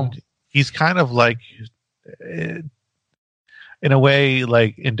 And he's kind of like, in a way,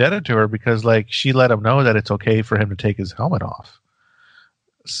 like indebted to her, because like she let him know that it's okay for him to take his helmet off.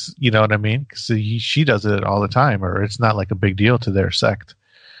 You know what I mean? Because she does it all the time, or it's not like a big deal to their sect.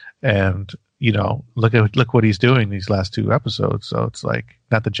 And look what he's doing these last 2 episodes. So it's like,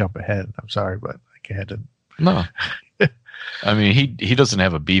 not to jump ahead. I'm sorry, but I had to. No, I mean he doesn't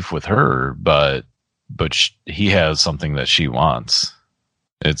have a beef with her, but he has something that she wants.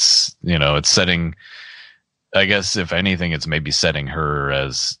 It's it's setting, I guess, if anything, it's maybe setting her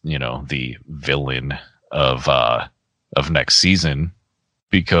as the villain of next season,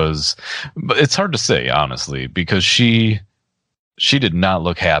 because but it's hard to say, honestly, because she did not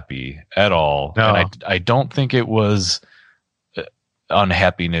look happy at all. No. And I don't think it was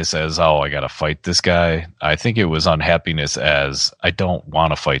unhappiness as, oh, I gotta fight this guy. I think it was unhappiness as, I don't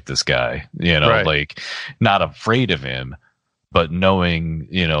want to fight this guy, Right. Like, not afraid of him, but knowing,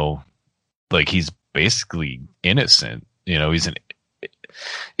 like, he's basically innocent.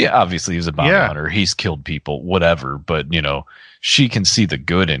 Obviously he's a bounty hunter. He's killed people, whatever. But, she can see the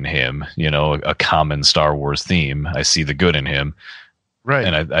good in him, a common Star Wars theme. I see the good in him. Right.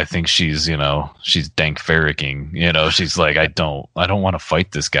 And I think she's, she's dank ferricking, she's like, I don't want to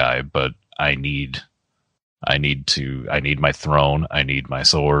fight this guy, but I need my throne. I need my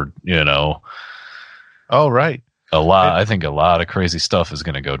sword, Oh, right. I think a lot of crazy stuff is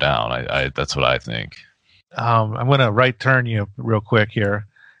going to go down. That's what I think. I'm going to right turn you real quick here.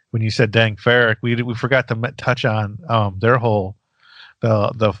 When you said Dank Farrik, we forgot to touch on their whole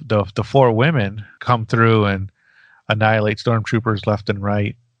the 4 women come through and annihilate stormtroopers left and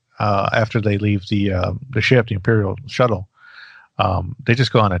right after they leave the ship, the Imperial shuttle. They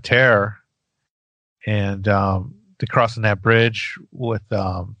just go on a tear, and they're crossing that bridge with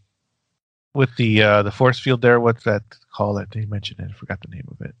the force field there. What's that called? That they mentioned it. I forgot the name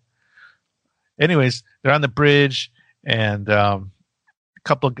of it. Anyways, they're on the bridge, and a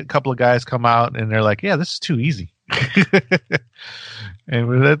couple of guys come out, and they're like, "Yeah, this is too easy."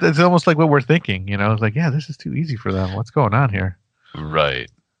 And it's almost like what we're thinking, It's like, yeah, this is too easy for them. What's going on here? Right.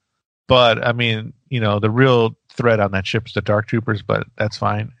 But I mean, the real threat on that ship is the Dark Troopers, but that's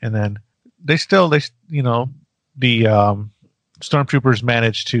fine. And then the stormtroopers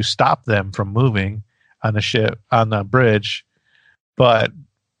managed to stop them from moving on the ship, on the bridge, but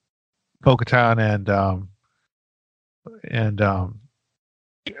Bo-Katan and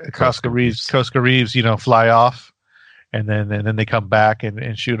Koska Reeves, fly off, and then they come back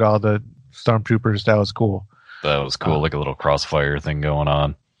and shoot all the stormtroopers. That was cool. That was cool, like a little crossfire thing going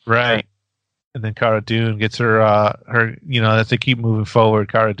on. Right. And then Cara Dune gets her, as they keep moving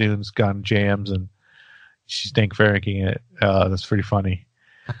forward, Cara Dune's gone jams and she's Dank Farrinking it. That's pretty funny.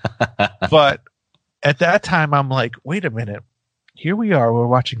 But at that time, I'm like, wait a minute. Here we are. We're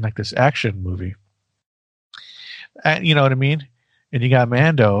watching like this action movie. And, you know what I mean? And you got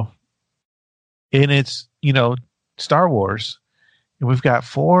Mando. And it's, Star Wars. And we've got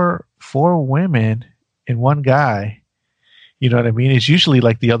four women and one guy. You know what I mean? It's usually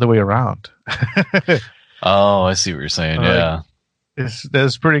like the other way around. Oh, I see what you're saying. Yeah.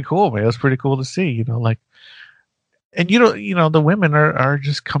 That's pretty cool, man. It's pretty cool to see, and the women are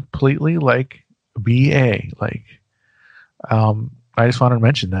just completely like BA. Like, I just wanted to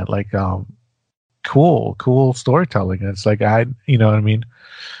mention that, like, cool storytelling. It's like, you know what I mean?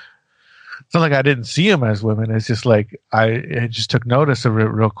 It's not like I didn't see them as women. It's just like I just took notice of it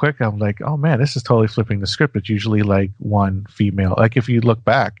real quick. I'm like, oh man, this is totally flipping the script. It's usually like one female. Like if you look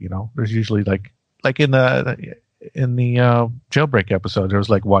back, there's usually like in the Jailbreak episode, there was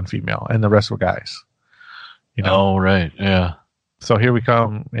like one female and the rest were guys. Oh right, yeah. So here we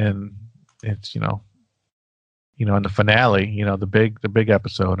come, and it's in the finale, the big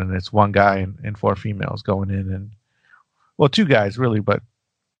episode, and it's one guy and four females going in, and well, two guys really, but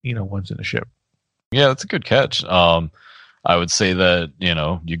one's in the ship. Yeah, that's a good catch. I would say that,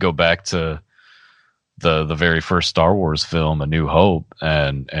 you go back to the very first Star Wars film, A New Hope,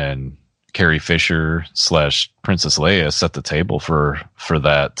 and Carrie Fisher / Princess Leia set the table for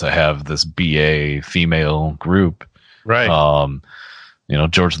that, to have this BA female group. Right.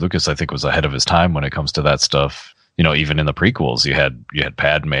 George Lucas, I think, was ahead of his time when it comes to that stuff. Even in the prequels, you had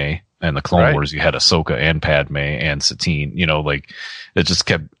Padme. And the Clone Wars, you had Ahsoka and Padme and Satine. Like it just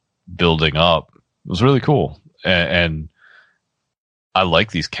kept building up. It was really cool, and I like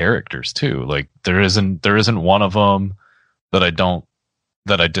these characters too. Like there isn't one of them that I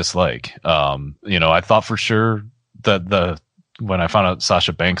dislike. I thought for sure that when I found out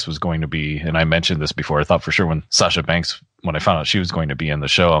Sasha Banks was going to be, and I mentioned this before, I thought for sure when I found out she was going to be in the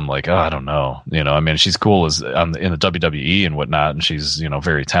show, I'm like, oh, I don't know. She's cool in the WWE and whatnot, and she's,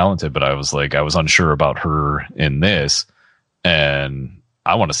 very talented, but I was unsure about her in this, and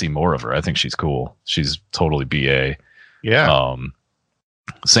I want to see more of her. I think she's cool. She's totally BA. Yeah.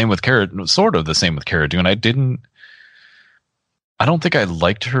 Same with Cara, sort of the same with Cara Dune. I don't think I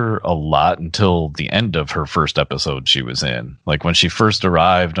liked her a lot until the end of her first episode she was in. Like when she first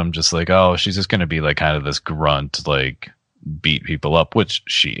arrived, I'm just like, oh, she's just going to be like kind of this grunt, like beat people up, which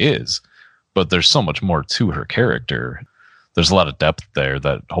she is. But there's so much more to her character. There's a lot of depth there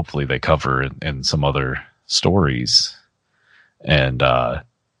that hopefully they cover in some other stories. And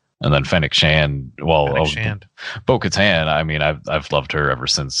then Fennec Shand. Bo-Katan. I've loved her ever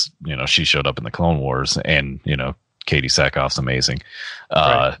since she showed up in the Clone Wars, and Katie Sackhoff's amazing.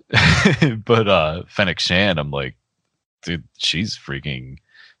 Right. But Fennec Shand, I'm like, dude, she's freaking,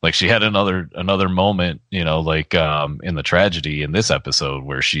 like, she had another moment, in the tragedy in this episode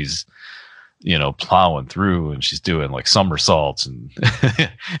where she's, plowing through and she's doing like somersaults and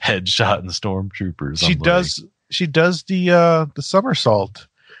headshot and stormtroopers. She does the somersault,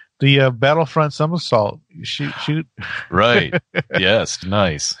 the Battlefront somersault. She right. Yes.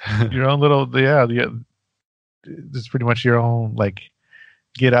 Nice. Your own little, it's pretty much your own, like,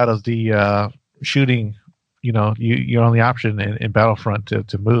 get out of the shooting. Your only option in Battlefront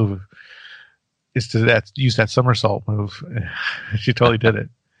to move is to use that somersault move. She totally did it.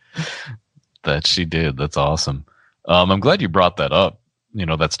 That she did. That's awesome. I'm glad you brought that up.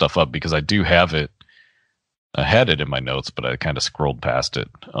 That stuff up, because I do have it. I had it in my notes, but I kind of scrolled past it.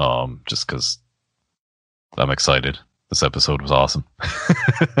 Just because I'm excited. This episode was awesome.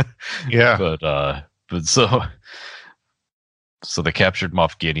 Yeah. But so they captured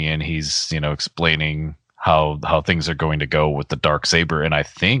Moff Gideon. He's, explaining how things are going to go with the Darksaber. And I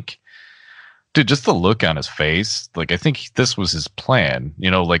think, dude, just the look on his face, like, I think this was his plan,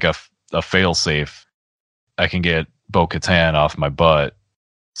 like a fail-safe. I can get Bo-Katan off my butt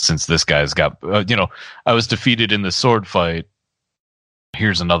since this guy's got, I was defeated in the sword fight.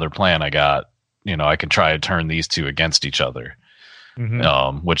 Here's another plan I got. I can try to turn these two against each other.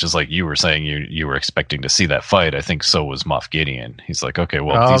 Mm-hmm. Which is like you were saying, you were expecting to see that fight. I think so was Moff Gideon. He's like, okay,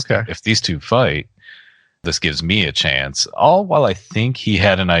 well, if these two fight, this gives me a chance. All while I think he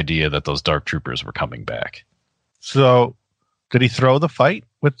had an idea that those Dark Troopers were coming back. So, did he throw the fight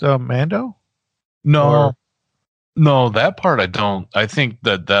with Mando? No, that part I don't. I think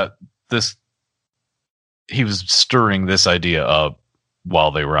that he was stirring this idea up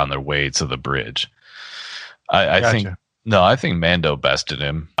while they were on their way to the bridge. I Gotcha. think No, I think Mando bested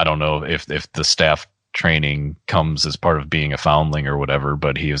him. I don't know if the staff training comes as part of being a foundling or whatever,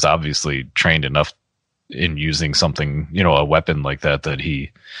 but he was obviously trained enough in using something, a weapon like that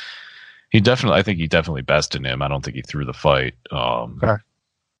he definitely, I think he definitely bested him. I don't think he threw the fight. Okay.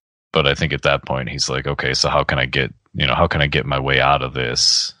 But I think at that point he's like, okay, so how can I get my way out of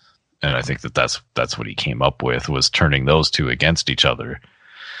this? And I think that's what he came up with, was turning those two against each other,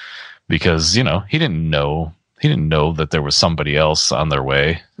 because he didn't know that there was somebody else on their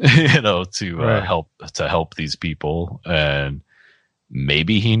way, to help these people, and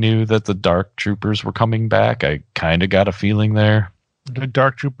maybe he knew that the Dark Troopers were coming back. I kind of got a feeling there. The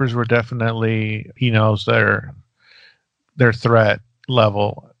Dark Troopers were definitely, he knows their threat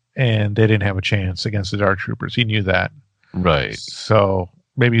level, and they didn't have a chance against the Dark Troopers. He knew that. Right. So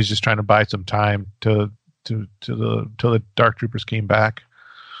maybe he's just trying to buy some time till the Dark Troopers came back.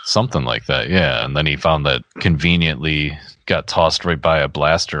 Something like that, yeah. And then he found that conveniently got tossed right by a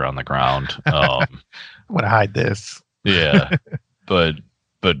blaster on the ground. I'm going to hide this. Yeah. But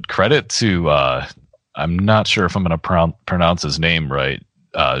credit to, I'm not sure if I'm going to pronounce his name right,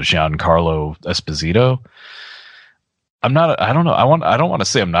 Giancarlo Esposito. I don't know. I don't want to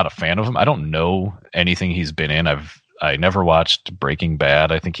say I'm not a fan of him. I don't know anything he's been in. I never watched Breaking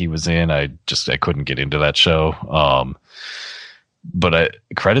Bad. I think he was in. I couldn't get into that show. But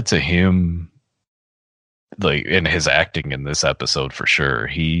credit to him, like, in his acting in this episode for sure.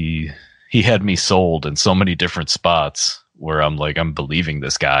 He had me sold in so many different spots where I'm like, I'm believing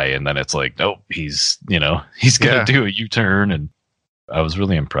this guy, and then it's like, nope, he's gonna do a U-turn, and I was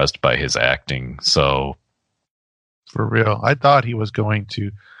really impressed by his acting. So, for real, I thought he was going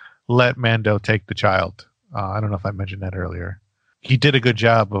to let Mando take the child. I don't know if I mentioned that earlier. He did a good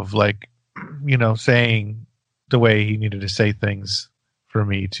job of, like, saying the way he needed to say things for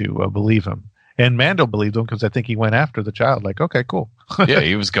me to believe him. And Mando believed him, because I think he went after the child. Like, okay, cool. Yeah,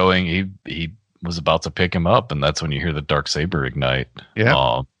 he was going. He was about to pick him up, and that's when you hear the Darksaber ignite.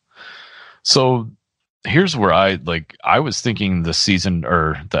 Yeah. So here's where I was thinking the season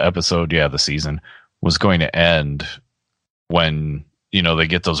was going to end when they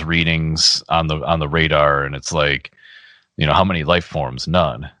get those readings on the radar, and it's like, how many life forms?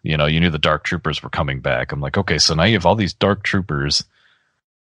 None. You knew the Dark Troopers were coming back. I'm like, okay, so now you have all these Dark Troopers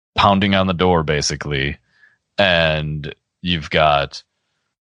pounding on the door, basically, and you've got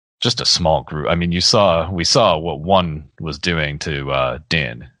just a small group. I mean, we saw what one was doing to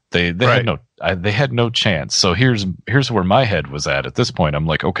Din. They right. had no chance. So here's where my head was at this point. I'm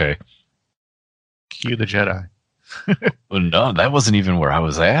like, okay, cue the Jedi. Well, no, that wasn't even where I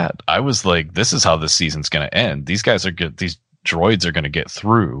was at. I was like, this is how this season's going to end. These droids are going to get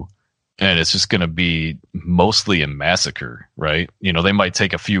through, and it's just going to be mostly a massacre, right? They might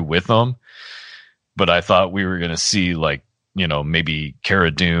take a few with them, but I thought we were going to see, like, maybe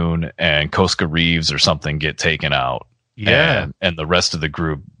Cara Dune and Koska Reeves or something get taken out. Yeah. And the rest of the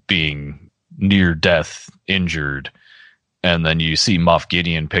group being near death, injured. And then you see Moff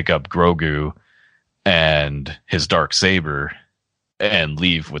Gideon pick up Grogu and his Darksaber and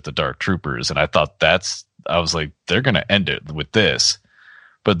leave with the Dark Troopers. And I thought I was like, they're going to end it with this.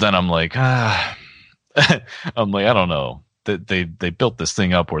 But then I'm like, I don't know. They built this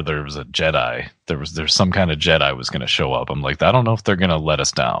thing up where there was a Jedi. There's some kind of Jedi was going to show up. I'm like, I don't know if they're going to let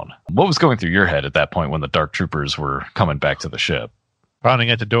us down. What was going through your head at that point when the Dark Troopers were coming back to the ship?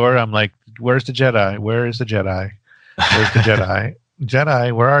 Pounding at the door, I'm like, where's the Jedi? Where is the Jedi? Where's the Jedi?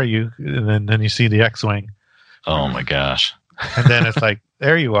 Jedi, where are you? And then you see the X-Wing. Oh my gosh. And then it's like,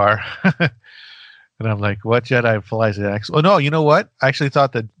 there you are. And I'm like, what Jedi flies the X? Oh, no, you know what? I actually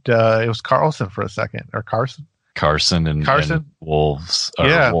thought that it was Carlson for a second. Or Carson. Carson and Wolves.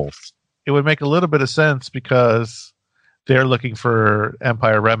 Yeah. Wolf. It would make a little bit of sense because they're looking for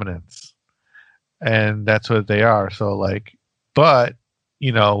Empire remnants. And that's what they are. So, like, but,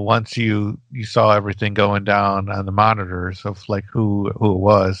 once you saw everything going down on the monitors of, like, who it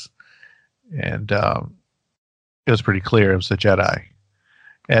was, and it was pretty clear it was the Jedi.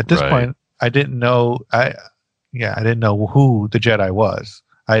 At this point, I didn't know. I didn't know who the Jedi was.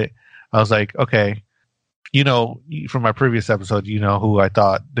 I was like, okay, from my previous episode, who I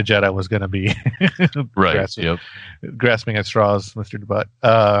thought the Jedi was going to be. Right. Grasping at straws, Mr. Butt.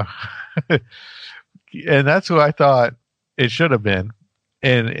 And that's who I thought it should have been.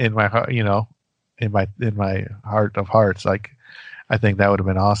 In my heart, in my heart of hearts, like, I think that would have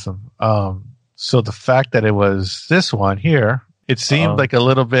been awesome. So the fact that it was this one here, it seemed like a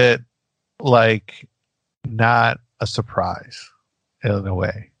little bit like not a surprise in a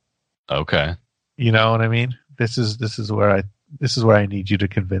way. Okay. You know what I mean? This is where I need you to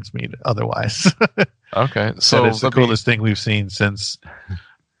convince me otherwise. Okay, So so it's the coolest thing we've seen since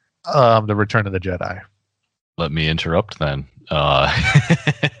the Return of the Jedi. let me interrupt then.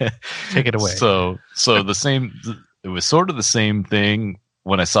 Take it away. So the same. It was sort of the same thing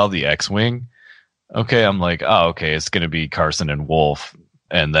when I saw the X-wing. Okay, I'm like, oh, okay, it's going to be Carson and Wolf,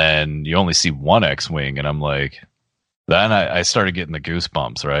 and then you only see one X-wing, and I'm like, then I started getting the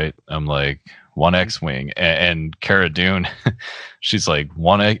goosebumps. Right? I'm like, one X-wing, and Cara Dune, she's like,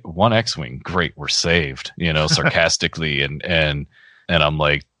 one X-wing, great, we're saved. Sarcastically, and I'm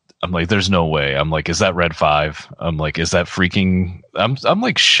like, there's no way. I'm like, is that Red 5? I'm like, is that freaking? I'm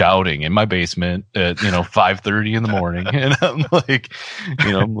like shouting in my basement at 5:30 in the morning, and I'm like,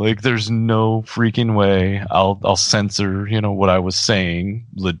 there's no freaking way. I'll censor what I was saying,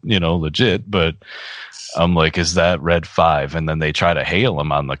 legit. But I'm like, is that Red 5? And then they try to hail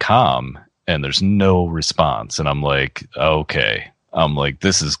him on the comm, and there's no response. And I'm like, okay. I'm like,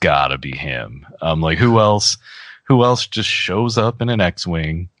 this has got to be him. I'm like, who else? Who else just shows up in an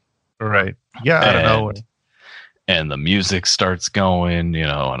X-wing? Right. Yeah, I don't know. And the music starts going,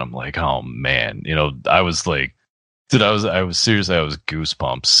 and I'm like, oh man, I was like, dude, I was seriously, I was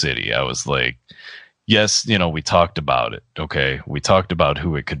Goosebumps City. I was like, yes, we talked about it. Okay. We talked about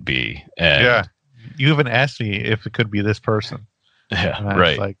who it could be. And yeah. You even asked me if it could be this person. Yeah. And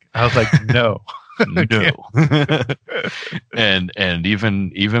Right. I was like, no. No. and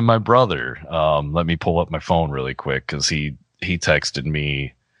even my brother, let me pull up my phone really quick, because he texted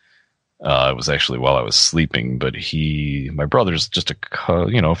me. It was actually while I was sleeping, but my brother's just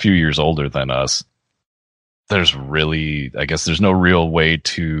a few years older than us. I guess there's no real way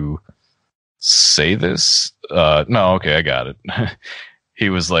to say this. No, okay, I got it. He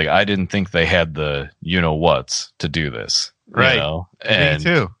was like, I didn't think they had the whats to do this. Right. And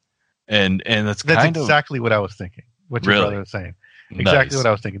me too. And that's exactly what I was thinking. What your brother was saying. Exactly what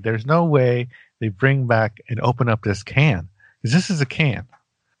I was thinking. There's no way they bring back and open up this can, because this is a can.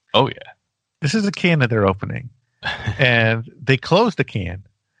 Oh yeah. This is a can that they're opening, and they closed the can,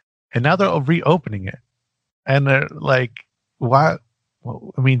 and now they're reopening it, and they're like, "Why?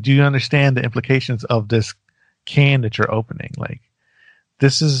 Well, I mean, do you understand the implications of this can that you're opening? Like,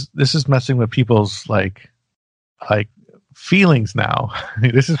 this is messing with people's like feelings now.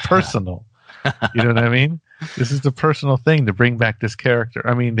 This is personal. You know what I mean? This is the personal thing to bring back this character.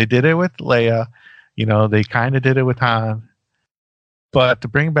 I mean, they did it with Leia, they kind of did it with Han." But to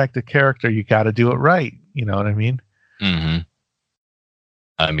bring back the character, you got to do it right. You know what I mean? Mm-hmm.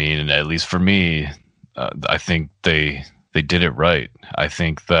 I mean, at least for me, I think they did it right. I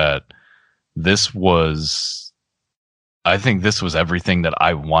think that this was everything that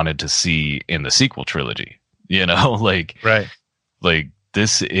I wanted to see in the sequel trilogy. Right. Like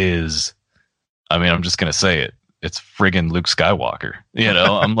this is. I mean, I'm just gonna say it. It's friggin' Luke Skywalker.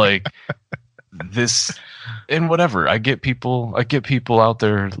 I'm like this. And whatever, I get people out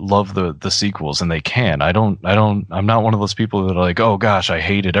there love the sequels, and they can. I'm not one of those people that are like, oh gosh, I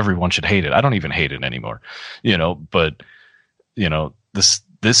hate it. Everyone should hate it. I don't even hate it anymore, but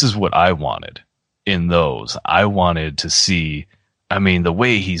this is what I wanted in those. I wanted to see, I mean, the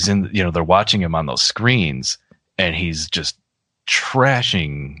way he's in, they're watching him on those screens, and he's just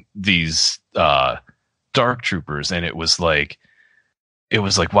trashing these, dark troopers. And it was like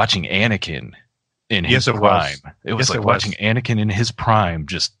watching Anakin in his prime. It was like watching Anakin in his prime,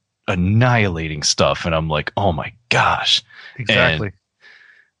 just annihilating stuff. And I'm like, oh my gosh. Exactly.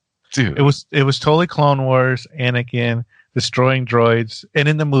 And, dude. It was totally Clone Wars, Anakin destroying droids, and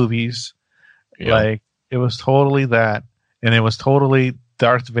in the movies, like it was totally that. And it was totally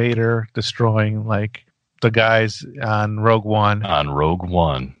Darth Vader destroying like the guys on Rogue One.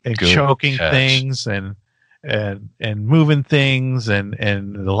 And good choking catch. Things and moving things and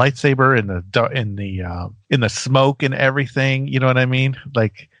the lightsaber in the smoke and everything, you know what I mean?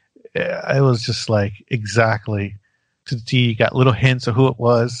 Like it was just like exactly to the T. You got little hints of who it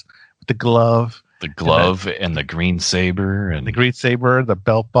was with the glove, and the green saber, the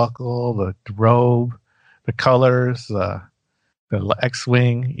belt buckle, the robe, the colors, the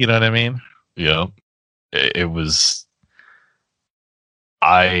X-wing. You know what I mean? Yeah, it was.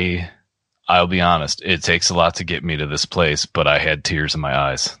 I'll be honest, it takes a lot to get me to this place, but I had tears in my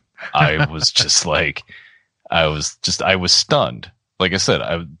eyes. I was just like, I was stunned. Like I said,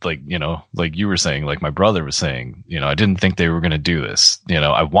 like you were saying, like my brother was saying, I didn't think they were going to do this.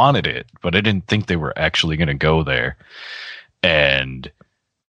 I wanted it, but I didn't think they were actually going to go there. And,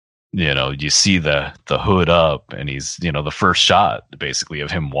 you see the hood up, and he's, the first shot basically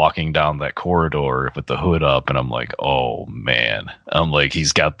of him walking down that corridor with the hood up. And I'm like, oh man, I'm like,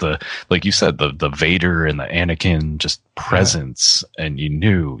 he's got like you said, the Vader and the Anakin just presence. And you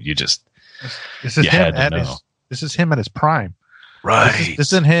This is You him had to at know. his. This is him at his prime. Right.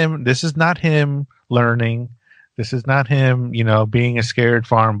 This isn't him. This is not him learning. This is not him, being a scared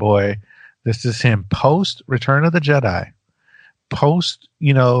farm boy. This is him post Return of the Jedi, post,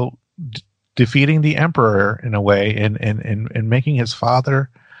 defeating the Emperor in a way, and making his father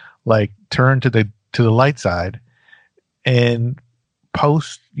like turn to the light side, and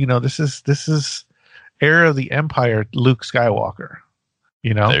post, this is heir of the Empire, Luke Skywalker.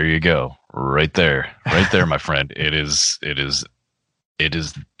 There you go. Right there, my friend. It is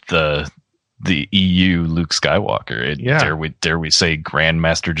the EU Luke Skywalker. Dare we say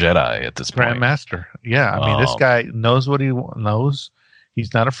Grandmaster Jedi at this point? Grandmaster. Yeah. I mean, this guy knows what he knows.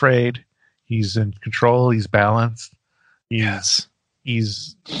 He's not afraid. He's in control. He's balanced. He's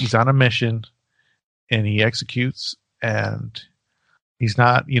on a mission, and he executes, and he's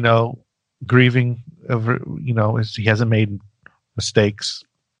not, grieving over, he hasn't made mistakes.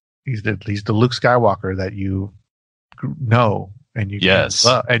 He's the Luke Skywalker that you know and you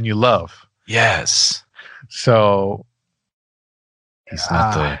love. Yes. So he's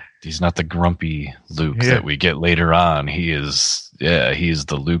not the grumpy Luke that we get later on. He is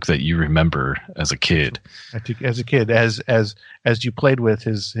the Luke that you remember as a kid. As a kid, as you played with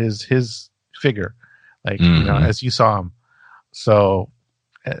his figure, like as you saw him. So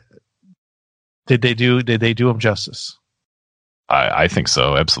did they do him justice? I think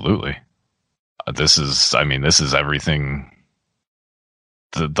so, absolutely. This is everything.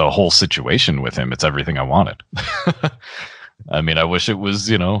 The whole situation with him, it's everything I wanted. I mean, I wish it was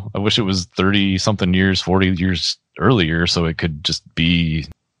 30 something years, 40 years earlier, so it could just be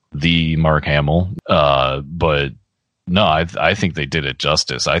the Mark Hamill. But no, I think they did it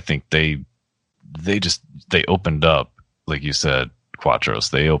justice. I think they opened up, like you said, Quattros.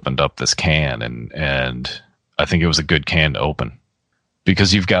 They opened up this can, and I think it was a good can to open,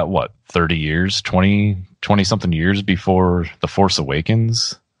 because you've got what, 30 years, 20 something years before The Force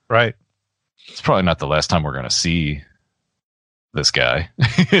Awakens. Right. It's probably not the last time we're going to see this guy,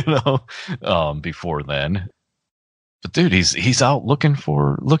 before then. But dude, he's out looking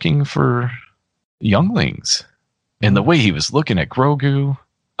for younglings. And the way he was looking at Grogu,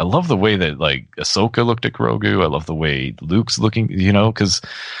 I love the way that like Ahsoka looked at Grogu. I love the way Luke's looking, because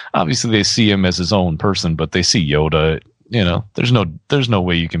obviously they see him as his own person, but they see Yoda. There's no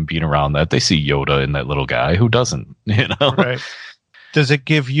way you can beat around that. They see Yoda in that little guy. Who doesn't? Right. Does it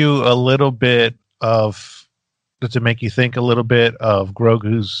give you a little bit of? Does it make you think a little bit of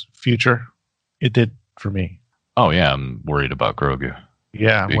Grogu's future? It did for me. Oh yeah, I'm worried about Grogu.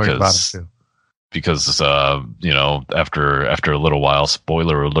 Yeah, I'm worried about him too. Because after a little while,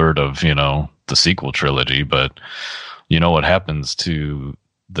 spoiler alert of the sequel trilogy, but what happens to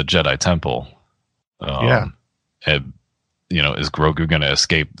the Jedi Temple? Is Grogu going to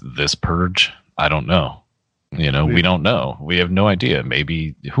escape this purge? I don't know. We don't know. We have no idea.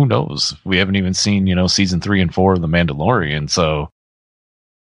 Maybe, who knows? We haven't even seen, season 3 and 4 of The Mandalorian. So,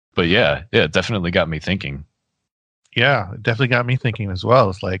 but yeah, it definitely got me thinking. Yeah, it definitely got me thinking as well.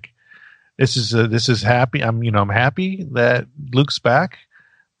 It's like, this is happy. I'm happy that Luke's back,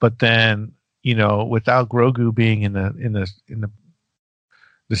 but then, without Grogu being in the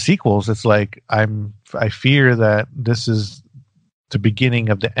sequels, it's like I fear that this is the beginning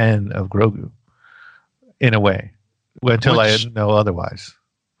of the end of Grogu, in a way, until I know otherwise.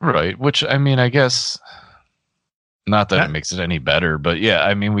 Right. Which, I mean, I guess not that it makes it any better, but yeah,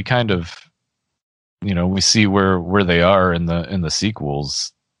 I mean, we kind of, we see where they are in the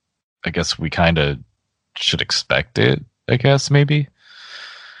sequels. I guess we kind of should expect it, I guess, maybe.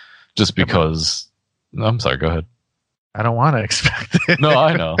 Just because... I'm sorry, go ahead. I don't want to expect it. No,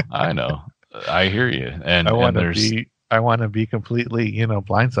 I know. I hear you. And I want to be completely,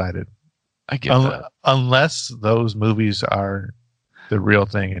 blindsided. I get that. Unless those movies are the real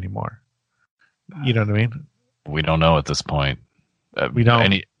thing anymore. You know what I mean? We don't know at this point. We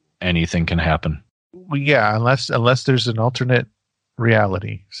don't. Anything can happen. Yeah, unless there's an alternate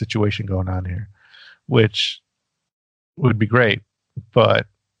reality situation going on here, which would be great, but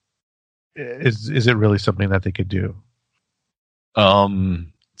is it really something that they could do?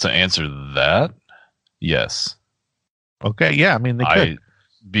 To answer that, yes. Okay, yeah, I mean they could.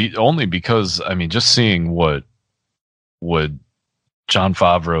 Only because, I mean, just seeing what Jon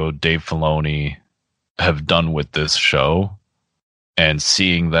Favreau, Dave Filoni have done with this show, and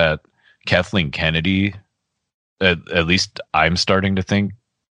seeing that Kathleen Kennedy, at least I'm starting to think,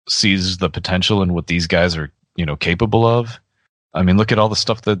 sees the potential in what these guys are, capable of. I mean, look at all the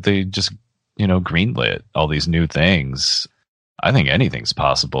stuff that they just, greenlit, all these new things. I think anything's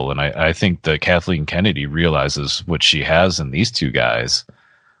possible. And I think that Kathleen Kennedy realizes what she has in these two guys.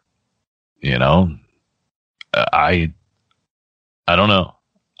 You know, I don't know.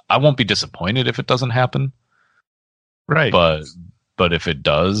 I won't be disappointed if it doesn't happen. Right. But if it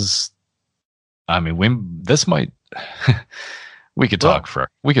does, I mean, this might. we could talk for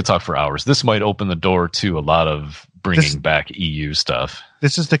hours. This might open the door to a lot of bringing back EU stuff.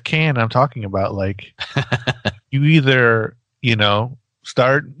 This is the can I'm talking about. Like, you either, you know,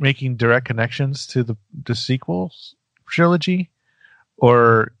 start making direct connections to the sequels trilogy,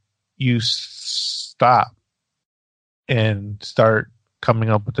 or you stop and start coming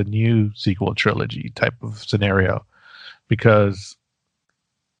up with a new sequel trilogy type of scenario, because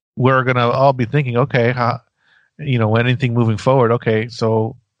we're going to all be thinking, okay, you know, anything moving forward. Okay.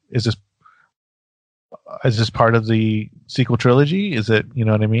 So is this part of the sequel trilogy? Is it, you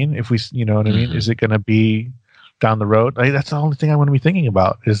know what I mean? If we, you know what I mean? Is it going to be down the road? Like, that's the only thing I want to be thinking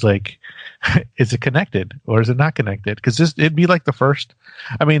about is like, is it connected or is it not connected? Because it'd be like the first.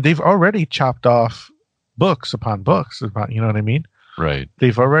 I mean, they've already chopped off books upon books about, you know what I mean? Right.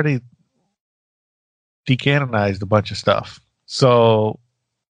 They've already decanonized a bunch of stuff. So,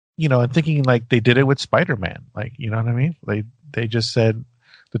 you know, and thinking like they did it with Spider-Man, like, you know what I mean? They just said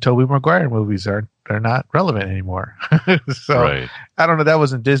the Tobey Maguire movies they're not relevant anymore. So right. I don't know. That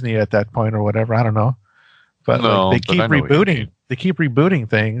wasn't Disney at that point or whatever. I don't know. But no, like, they keep rebooting. They keep rebooting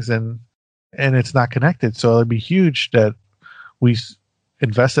things, and it's not connected. So it'd be huge that we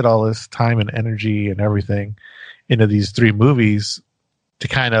invested all this time and energy and everything into these 3 movies to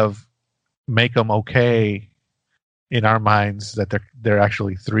kind of make them okay in our minds, that they're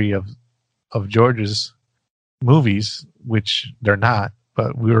actually 3 of George's movies, which they're not.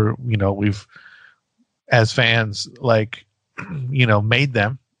 But we've as fans, like, you know, made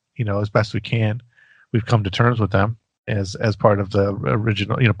them, you know, as best we can. We've come to terms with them as part of the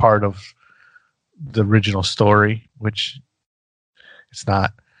original, you know, part of the original story, which it's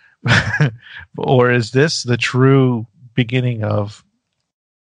not. Or is this the true beginning of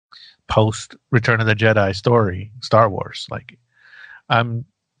post Return of the Jedi story, Star Wars? Like,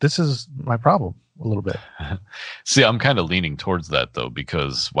 this is my problem a little bit. See, I'm kind of leaning towards that though,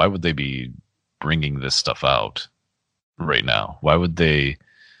 because why would they be bringing this stuff out right now? Why would they?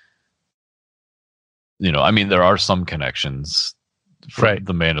 You know, I mean, there are some connections from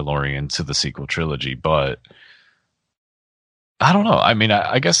The Mandalorian to the sequel trilogy, but I don't know. I mean,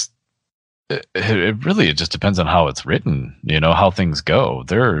 I guess it really just depends on how it's written, you know, how things go.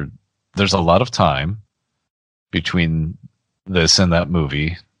 There's a lot of time between this and that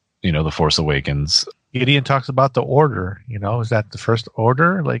movie, you know, The Force Awakens. Gideon talks about the Order, you know, is that the first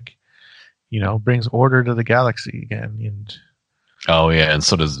Order? Like, you know, brings order to the galaxy again. And oh, yeah, and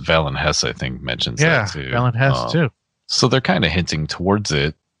so does Valen Hess, I think, mentions that too. Yeah, Valen Hess too. So they're kind of hinting towards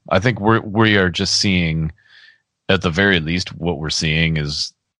it. I think we are just seeing, at the very least, what we're seeing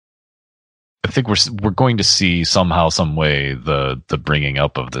is, I think we're going to see somehow, some way, the bringing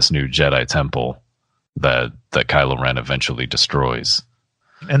up of this new Jedi temple that Kylo Ren eventually destroys.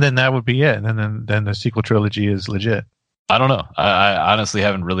 And then that would be it. And then the sequel trilogy is legit. I don't know. I honestly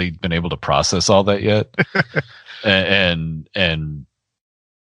haven't really been able to process all that yet. and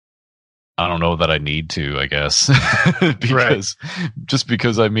I don't know that I need to, I guess.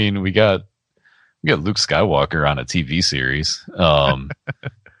 because I mean, we got Luke Skywalker on a TV series.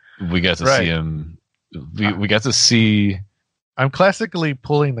 We got to see him. We got to see. I'm classically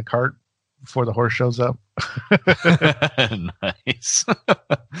pulling the cart before the horse shows up. Nice.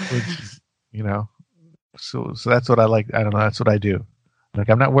 Which is, you know, so that's what I like. I don't know. That's what I do. Like,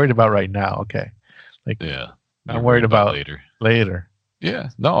 I'm not worried about right now. Okay. Like, yeah, I'm worried about later. Yeah.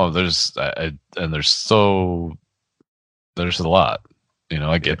 No, there's a lot. You know,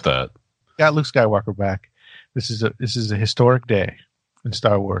 I get that. Got Luke Skywalker back. This is a historic day in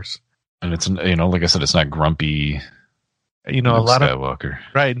Star Wars. And it's, you know, like I said, it's not grumpy. You know, Luke a lot Skywalker.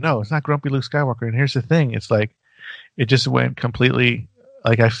 Right. No, it's not grumpy Luke Skywalker. And here's the thing. It's like, it just went completely,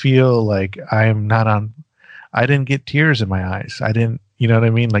 like, I feel like I didn't get tears in my eyes. I didn't, you know what I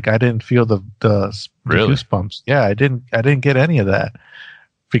mean? Like, I didn't feel the really? Goosebumps. Yeah. I didn't get any of that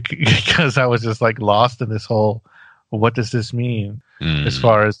because I was just like lost in this whole, what does this mean as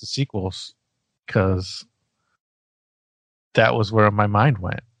far as the sequels? Because that was where my mind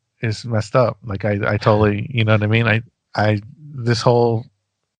went. It's messed up. Like, I totally, you know what I mean? This whole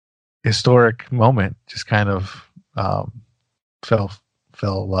historic moment just kind of fell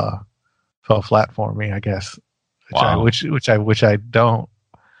flat for me, I guess. Which I don't.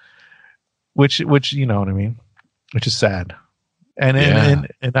 Which you know what I mean? Which is sad. And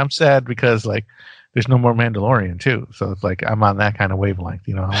I'm sad because, like, there's no more Mandalorian too. So it's like I'm on that kind of wavelength.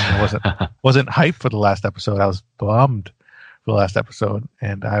 You know, I wasn't hyped for the last episode. I was bummed for the last episode,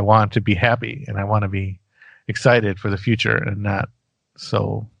 and I want to be happy and I want to be excited for the future and not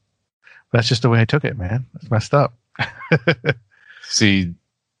so. That's just the way I took it, man. It's messed up. See,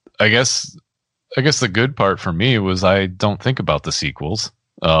 I guess the good part for me was I don't think about the sequels.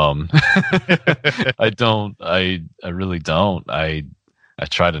 I don't. I really don't. I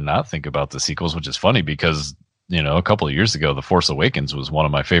try to not think about the sequels, which is funny because a couple of years ago, The Force Awakens was one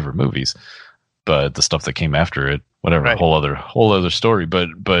of my favorite movies. But the stuff that came after it, whatever, right. whole other story. But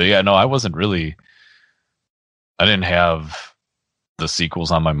yeah, no, I wasn't really. I didn't have the sequels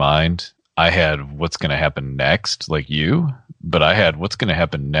on my mind. I had what's going to happen next, like you. But I had what's going to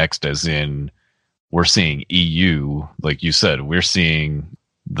happen next, as in we're seeing EU, like you said, we're seeing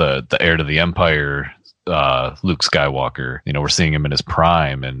the heir to the Empire, Luke Skywalker. We're seeing him in his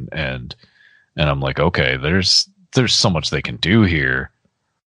prime, and I'm like, okay, there's so much they can do here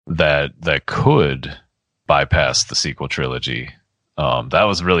that could bypass the sequel trilogy. That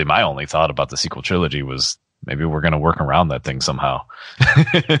was really my only thought about the sequel trilogy, was maybe we're going to work around that thing somehow.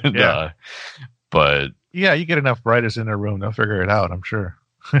 Yeah. But yeah, you get enough writers in their room, they'll figure it out, I'm sure.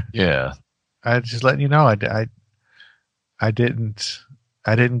 Yeah. I just letting you know, I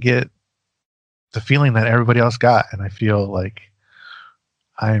didn't get the feeling that everybody else got, and I feel like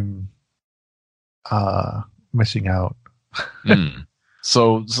I'm missing out.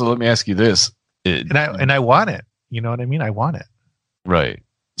 So let me ask you this. And I want it. You know what I mean? I want it. Right.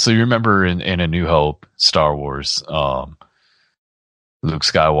 So you remember in A New Hope, Star Wars, Luke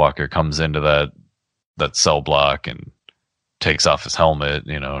Skywalker comes into that cell block and takes off his helmet,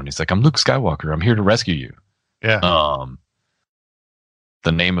 and he's like, "I'm Luke Skywalker. I'm here to rescue you." Yeah.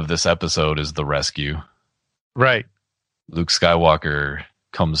 The name of this episode is The Rescue. Right. Luke Skywalker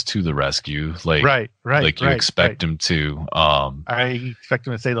comes to the rescue, like you expect him to. I expect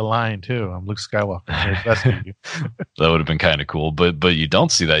him to say the line too. I'm Luke Skywalker. I'm here to rescue you. That would have been kind of cool, but you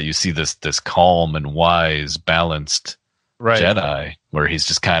don't see that. You see this calm and wise, balanced Jedi, where he's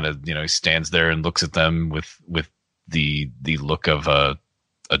just kind of he stands there and looks at them with the look of a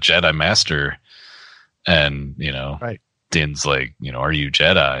Jedi master, and Din's like, are you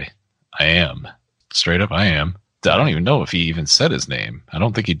Jedi? I am. Straight up, I am. I don't even know if he even said his name. I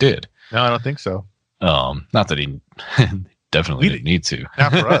don't think he did. No, I don't think so. Not that he definitely didn't need to.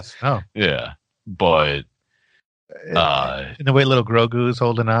 Not for us, no. Yeah, but in the way little Grogu's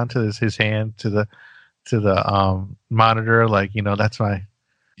holding on to his hand to the monitor, like that's my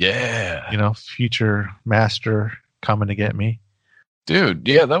future master coming to get me. Dude,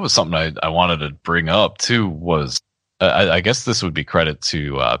 yeah, that was something I wanted to bring up too. Was I guess this would be credit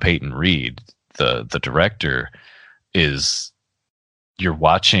to Peyton Reed, the director. Is you're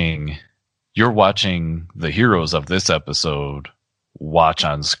watching the heroes of this episode watch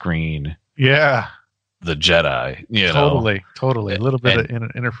on screen. Yeah, the Jedi. Totally. A little bit of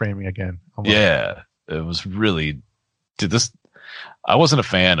interframing again. Almost. Yeah, it was really. This. I wasn't a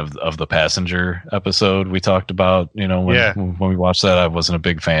fan of the passenger episode we talked about. When we watched that, I wasn't a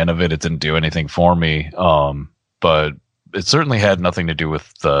big fan of it. It didn't do anything for me. But it certainly had nothing to do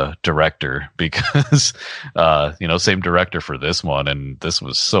with the director, because same director for this one, and this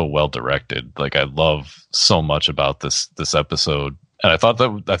was so well directed. Like, I love so much about this episode, and I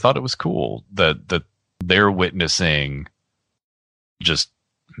thought it was cool that they're witnessing just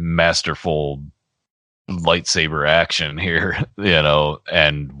masterful lightsaber action here,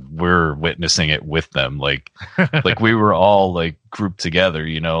 and we're witnessing it with them, like we were all like grouped together,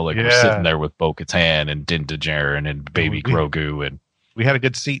 we're sitting there with Bo-Katan and Din Djarin and baby Grogu, and we had a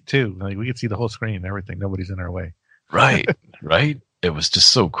good seat too. Like, we could see the whole screen and everything. Nobody's in our way. Right. It was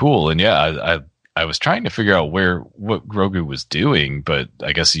just so cool. And yeah, I was trying to figure out what Grogu was doing, but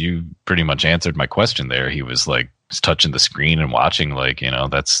I guess you pretty much answered my question there. He was like touching the screen and watching, like,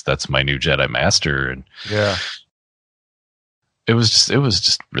 that's my new Jedi Master. And yeah, it was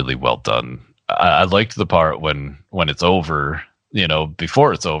just really well done. I liked the part when it's over,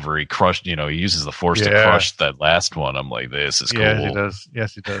 before it's over, he crushed, he uses the Force to crush that last one. I'm like, this is cool. Yeah, he does.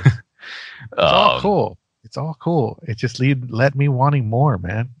 Yes, he does. It's all cool. It's all cool. It just led me wanting more,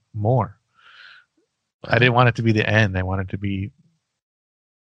 man. More. I didn't want it to be the end. I wanted it to be,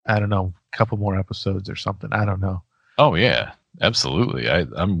 I don't know, a couple more episodes or something. I don't know. Oh yeah, absolutely.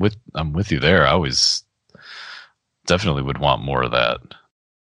 I'm with you there. I always definitely would want more of that.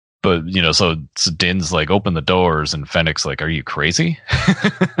 But so Din's like, open the doors, and Fennec's like, are you crazy?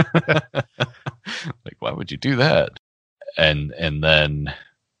 Like, why would you do that? And then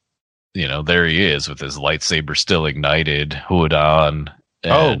there he is with his lightsaber still ignited, hood on,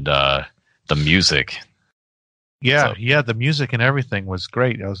 and the music. Yeah, the music and everything was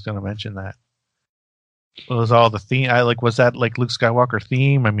great. I was going to mention that. was all the theme. Was that like Luke Skywalker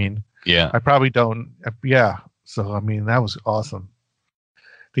theme? I mean, Yeah. I probably don't. Yeah. So I mean, that was awesome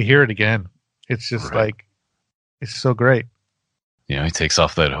to hear it again. It's just Right. like it's so great. You know, he takes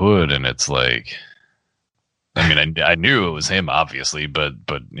off that hood, and it's like, I mean, I knew it was him, obviously, but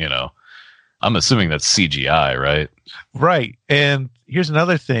you know, I'm assuming that's CGI, right? Right. And here's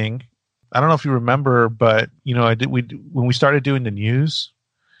another thing. I don't know if you remember, but you know, when we started doing the news,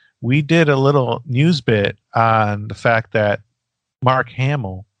 we did a little news bit on the fact that Mark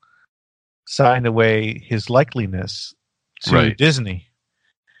Hamill signed away his likeliness to Right. Disney.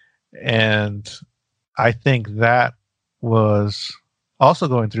 And I think that was also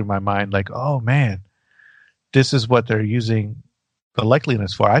going through my mind, like, oh man, this is what they're using the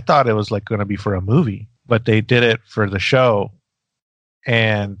likeliness for. I thought it was like going to be for a movie, but they did it for the show.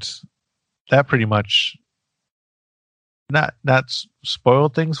 And that pretty much not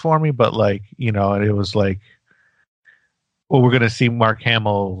spoiled things for me, but like, you know, it was like, well, we're going to see Mark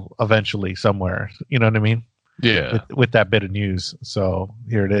Hamill eventually somewhere. You know what I mean? Yeah. With that bit of news. So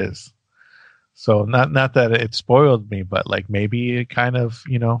here it is. So not that it spoiled me, but like maybe it kind of,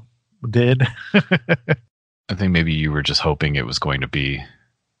 you know, did. I think maybe you were just hoping it was going to be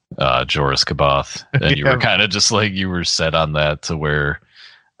Joris Kaboth, and you Yeah. were kind of just like, you were set on that to where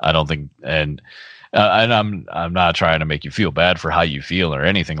I don't think, and I'm not trying to make you feel bad for how you feel or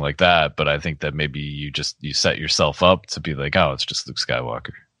anything like that, but I think that maybe you set yourself up to be like, oh, it's just Luke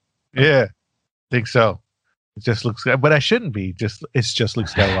Skywalker. Yeah, think so. It just looks, but I shouldn't be. It's just Luke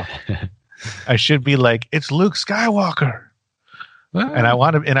Skywalker. I should be like, it's Luke Skywalker, and I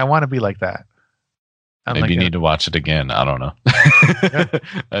want to be like that. I'm Maybe like, you need to watch it again. I don't know.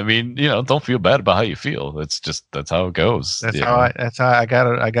 I mean, you know, don't feel bad about how you feel. It's just, that's how it goes. That's you how know? I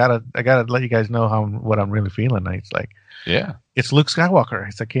gotta let you guys know what I'm really feeling. It's like, Yeah. it's Luke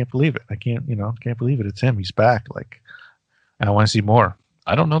Skywalker. I can't believe it. I can't believe it. It's him. He's back. Like, and I want to see more.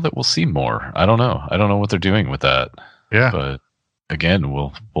 I don't know that we'll see more. I don't know. I don't know what they're doing with that. Yeah. But again,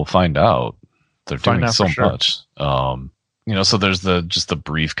 we'll find out. They're doing so much. You know, so there's just the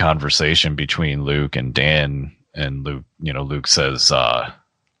brief conversation between Luke and Dan, and Luke, you know, Luke says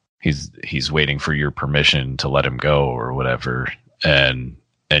he's waiting for your permission to let him go or whatever. And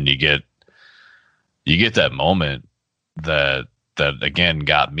you get that moment that again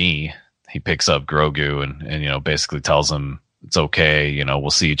got me. He picks up Grogu and you know, basically tells him it's okay, you know, we'll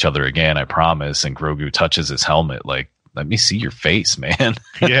see each other again, I promise. And Grogu touches his helmet like, let me see your face, man.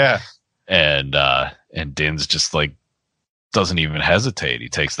 Yeah. And Din's just like, doesn't even hesitate. He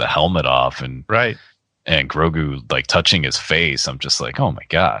takes the helmet off, and Right. and Grogu like touching his face. I'm just like, oh my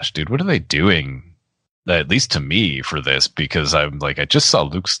gosh, dude, what are they doing? At least to me for this, because I'm like, I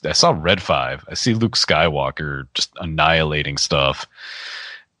saw Red 5. I see Luke Skywalker just annihilating stuff.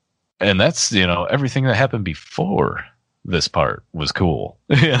 And that's, you know, everything that happened before this part was cool.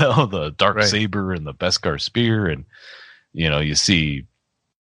 You know, the dark saber and the Beskar spear, and you know, you see,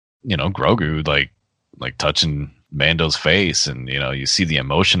 you know, Grogu like touching Mando's face, and you know, you see the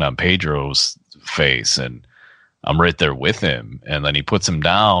emotion on Pedro's face, and I'm right there with him. And then he puts him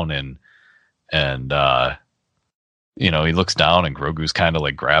down, and you know, he looks down, and Grogu's kind of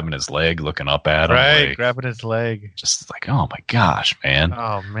like grabbing his leg, looking up at him, like, grabbing his leg. just like, oh my gosh, man.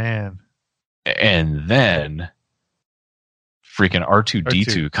 Oh man. And then freaking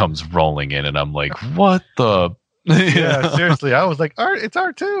R2D2 comes rolling in, and I'm like, what the? Yeah, seriously. I was like, it's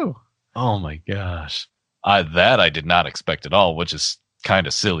R2. Oh my gosh. I did not expect at all, which is kind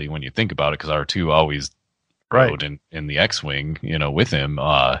of silly when you think about it, because R2 always rode in the X-Wing, you know, with him.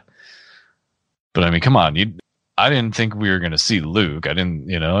 But I mean, come on, I didn't think we were going to see Luke. I didn't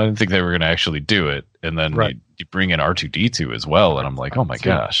think they were going to actually do it. And then you bring in R2D2 as well, and I'm like, oh my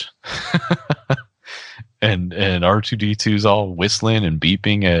gosh. And R2D2's all whistling and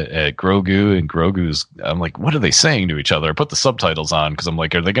beeping at Grogu, and Grogu's, I'm like, what are they saying to each other? I put the subtitles on because I'm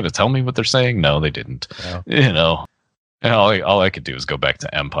like, are they going to tell me what they're saying? No, they didn't. No. You know, and all I could do is go back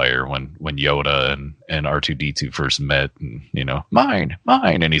to Empire when Yoda and R2D2 first met, and you know, mine,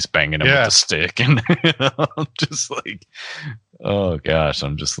 and he's banging him with the stick, and you know, I'm just like, oh gosh,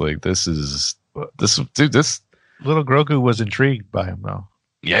 I'm just like, this little Grogu was intrigued by him though.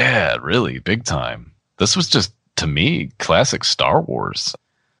 Yeah, really, big time. This was just, to me, classic Star Wars.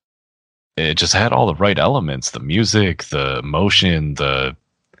 It just had all the right elements, the music, the emotion, the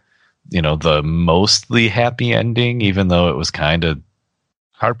mostly happy ending, even though it was kind of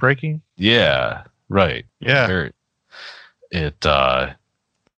heartbreaking. Yeah, right. Yeah. I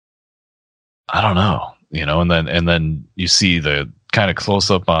don't know, you know, and then you see the kind of close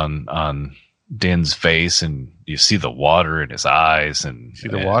up on Din's face, and you see the water in his eyes, and See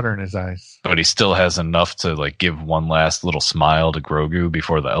the water in his eyes. but he still has enough to like give one last little smile to Grogu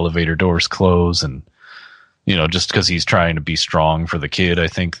before the elevator doors close, and just because he's trying to be strong for the kid. I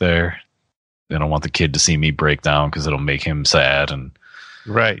think they don't want the kid to see me break down because it'll make him sad, and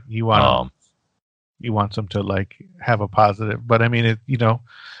right. You want him to like have a positive, but I mean,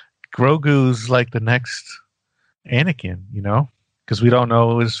 Grogu's like the next Anakin, because we don't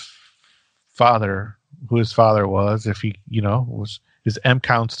know who his father was. If he, was his M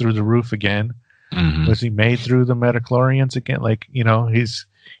counts through the roof again. Mhm. Was he made through the midichlorians again? Like, he's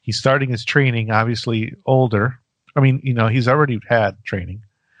starting his training, obviously older. I mean, he's already had training,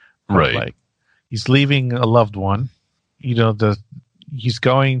 but, Right. like, he's leaving a loved one. He's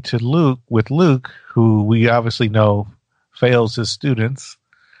going to Luke, who we obviously know fails his students.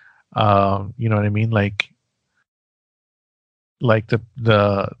 You know what I mean? Like the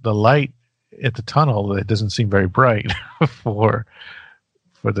light at the tunnel, it doesn't seem very bright for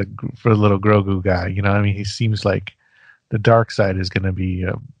the little Grogu guy. I mean, he seems like the dark side is going to be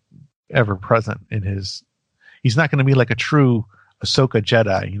ever present in his. He's not going to be like a true Ahsoka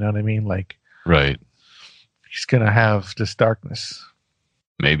Jedi. You know what I mean? Like, Right. he's going to have this darkness.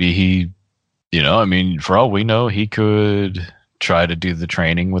 Maybe he, I mean, for all we know, he could try to do the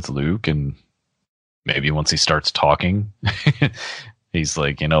training with Luke, and maybe once he starts talking, he's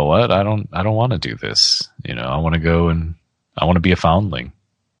like, you know what? I don't want to do this. I want to go and I want to be a foundling.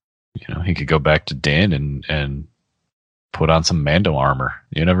 He could go back to Din and put on some Mando armor.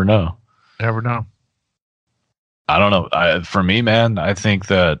 You never know. Never know. I don't know. For me, man, I think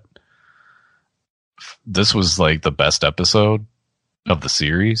that this was like the best episode of the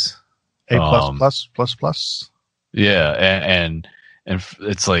series. A plus. Yeah, and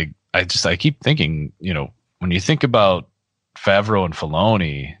it's like I keep thinking, when you think about Favreau and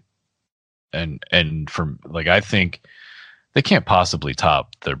Filoni, and from like I think they can't possibly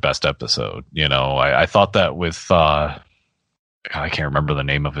top their best episode. I thought that with I can't remember the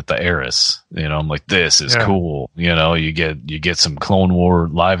name of it, the Heiress. I'm like, this is cool. You get some Clone War,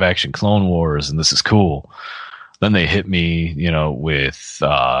 live action Clone Wars, and this is cool. Then they hit me, with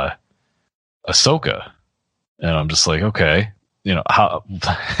Ahsoka, and I'm just like, okay, how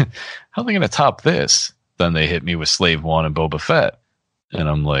are they going to top this? Then they hit me with Slave One and Boba Fett, and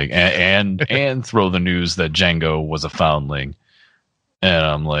I'm like, and throw the news that Jango was a foundling, and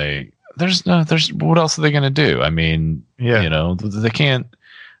I'm like, there's what else are they going to do? I mean, they can't.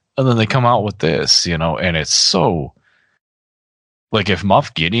 And then they come out with this, and it's so. Like, if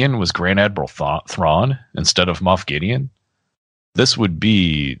Moff Gideon was Grand Admiral Thrawn instead of Moff Gideon, this would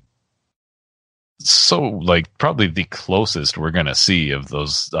be so, like, probably the closest we're going to see of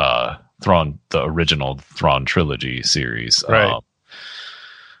those Thrawn, the original Thrawn trilogy series. Right.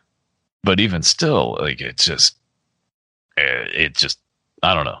 But even still, like, it just,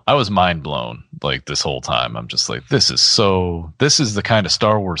 I don't know. I was mind blown, like, this whole time. I'm just like, this is the kind of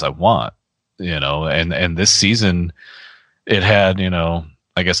Star Wars I want, and this season, it had,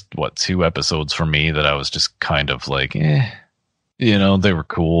 I guess, 2 episodes for me that I was just kind of like, they were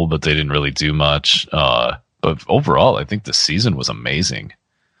cool, but they didn't really do much. But overall, I think the season was amazing.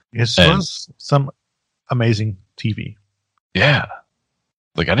 It was some amazing TV. Yeah.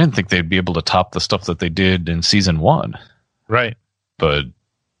 Like, I didn't think they'd be able to top the stuff that they did in season 1. Right. But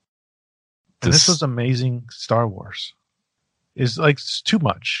this was amazing Star Wars. It's like it's too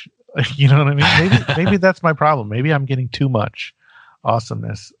much. You know what I mean? Maybe that's my problem. Maybe I'm getting too much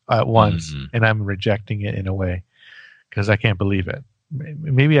awesomeness at once, and I'm rejecting it in a way because I can't believe it.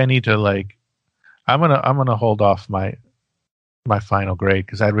 Maybe I need to like. I'm gonna hold off my final grade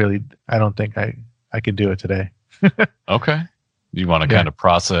because I don't think I can do it today. Okay. You want to kind of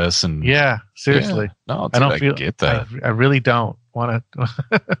process and seriously. Yeah. No, dude, I don't get that. I really don't want to.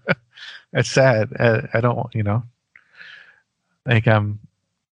 It's sad. I don't. Like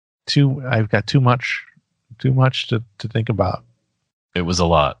I've got too much to think about. It was a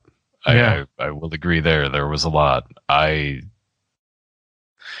lot. I will agree there. There was a lot. And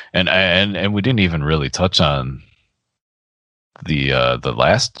we didn't even really touch on the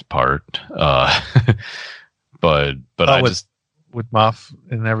last part. But with Moff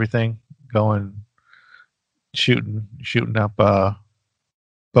and everything going shooting up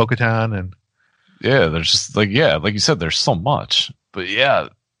Bo-Katan and there's just like you said, there's so much. But that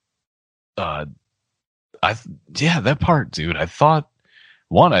part, dude. I thought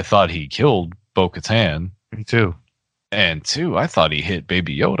he killed Bo-Katan. Me too. And 2, I thought he hit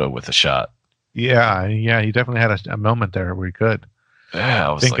Baby Yoda with a shot. Yeah, he definitely had a moment there where he could. Yeah,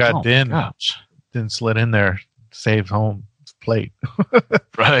 I was Thank like, God Din slid in there, saved home plate.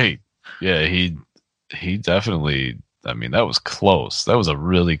 Right. Yeah, he he definitely. I mean, that was close. That was a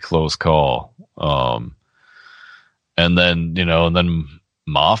really close call. And then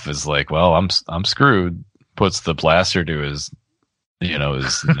Moff is like, "Well, I'm screwed." Puts the blaster to his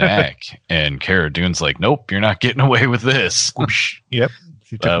neck, and Cara Dune's like, "Nope, you're not getting away with this." Yep,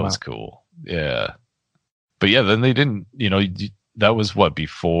 that was cool. Yeah, but yeah, then they didn't. That was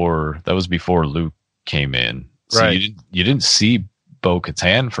before Luke came in, so right. you didn't see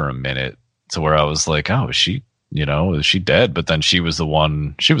Bo-Katan for a minute, to where I was like, "Oh, is she dead?" But then she was the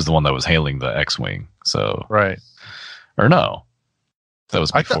one that was hailing the X-wing. So right. Or no, that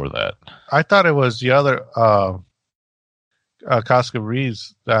was before that. I thought it was the other Casca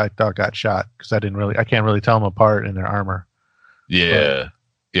Reeves that I thought got shot, because I can't really tell them apart in their armor. Yeah,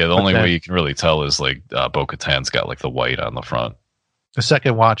 the only way you can really tell is like Bo-Katan's got like the white on the front. The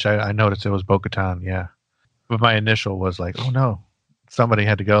second watch, I noticed it was Bo-Katan. Yeah, but my initial was like, oh no, somebody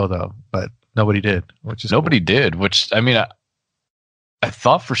had to go though, but nobody did. Nobody did. Which, I mean, I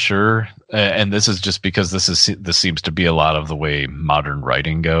thought for sure, and this is just because this seems to be a lot of the way modern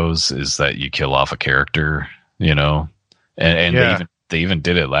writing goes, is that you kill off a character, and yeah. they even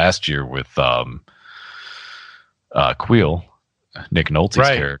did it last year with Queel, Nick Nolte's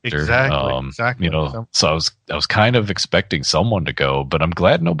character. Exactly. So I was kind of expecting someone to go, but I'm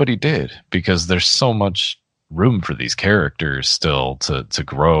glad nobody did, because there's so much room for these characters still to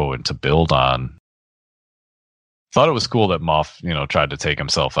grow and to build on. Thought it was cool that Moff, tried to take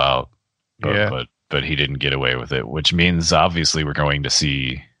himself out, but he didn't get away with it, which means obviously we're going to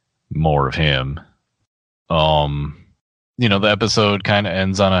see more of him. The episode kind of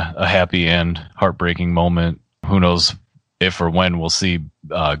ends on a happy end, heartbreaking moment. Who knows if or when we'll see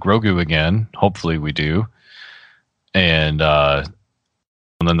Grogu again? Hopefully we do. And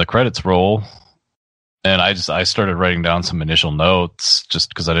then the credits roll. And I started writing down some initial notes just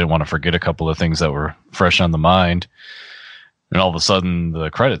because I didn't want to forget a couple of things that were fresh on the mind. And all of a sudden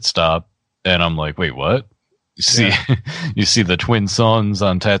the credits stop, and I'm like, wait, what? You see the twin sons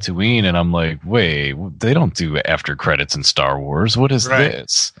on Tatooine, and I'm like, wait, they don't do after credits in Star Wars. What is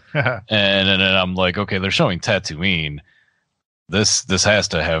this? and then I'm like, okay, they're showing Tatooine. This has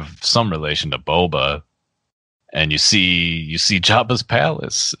to have some relation to Boba. And you see Jabba's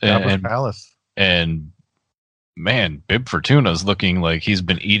palace. And man, Bib Fortuna's looking like he's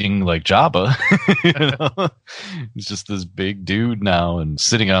been eating like Jabba. He's just this big dude now, and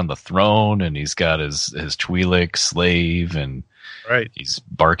sitting on the throne, and he's got his Twi'lek slave, and he's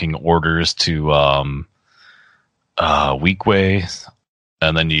barking orders to Weequay.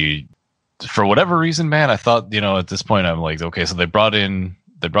 And then for whatever reason, man, I thought, at this point I'm like, okay, so they brought in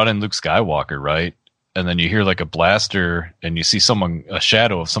Luke Skywalker, right? And then you hear like a blaster, and you see a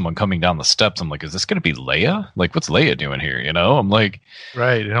shadow of someone coming down the steps. I'm like, is this going to be Leia? Like, what's Leia doing here? I'm like,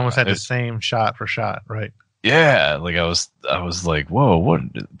 right. It almost had the same shot for shot. Right. Yeah. Like I was like, whoa, what?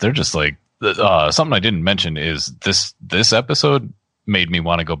 They're just like, something I didn't mention is this episode made me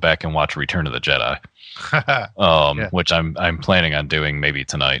want to go back and watch Return of the Jedi. Which I'm planning on doing maybe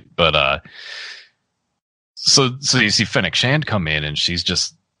tonight. But, so you see Fennec Shand come in, and she's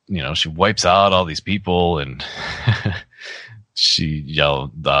just, she wipes out all these people, and she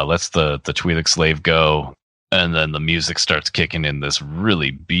lets the Twi'lek slave go, and then the music starts kicking in this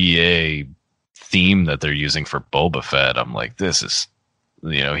really BA theme that they're using for Boba Fett. I'm like, this is,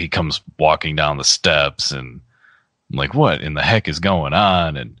 he comes walking down the steps, and I'm like, what in the heck is going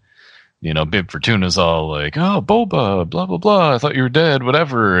on? And Bib Fortuna's all like, oh, Boba, blah blah blah, I thought you were dead,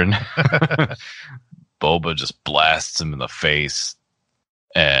 whatever. And Boba just blasts him in the face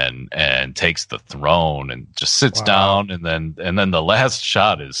and takes the throne and just sits down, and then the last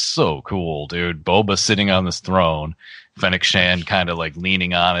shot is so cool, dude. Boba sitting on this throne, Fennec Shand kind of like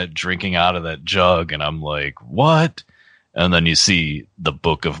leaning on it, drinking out of that jug, and I'm like, what? And then you see the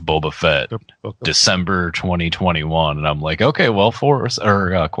Book of Boba Fett, December 2021, and I'm like, okay, well,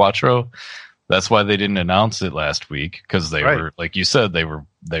 Quattro, that's why they didn't announce it last week, because they were, like you said, they were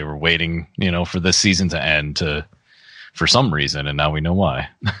waiting, for this season to end for some reason, and now we know why.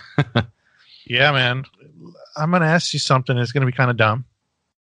 Yeah, man. I'm going to ask you something. It's going to be kind of dumb.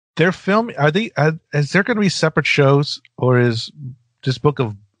 They're filming. Is there going to be separate shows, or is this Book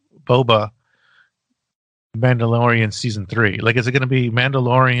of Boba Mandalorian season 3? Like, is it going to be the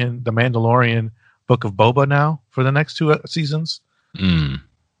Mandalorian Book of Boba now for the next 2 seasons?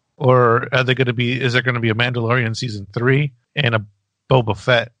 Or is there going to be a Mandalorian season 3 and a Boba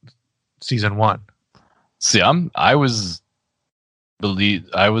Fett season 1? See, I was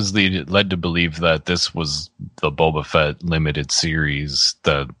led to believe that this was the Boba Fett limited series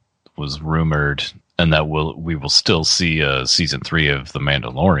that was rumored, and that we will still see a season 3 of The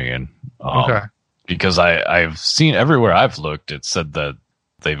Mandalorian. Okay. because I've seen everywhere I've looked, it said that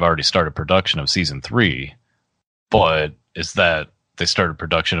they've already started production of season 3, but is that they started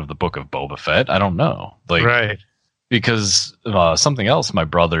production of the Book of Boba Fett? I don't know. Like, right. Because something else my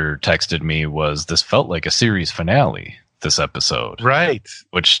brother texted me was this felt like a series finale, this episode. Right.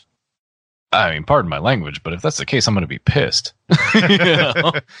 Which, I mean, pardon my language, but if that's the case, I'm going to be pissed. You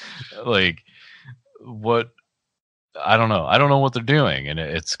know? Like, what? I don't know. I don't know what they're doing, and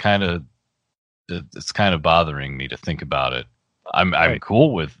it's kind of bothering me to think about it. I'm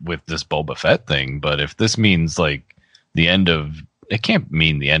cool with this Boba Fett thing, but if this means like the end of, it can't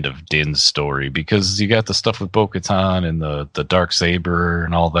mean the end of Din's story, because you got the stuff with Bo-Katan and the Darksaber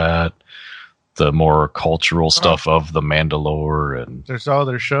and all that, the more cultural stuff of the Mandalore, and there's all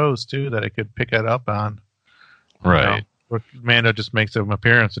their shows too that it could pick it up on. Right. You know, where Mando just makes an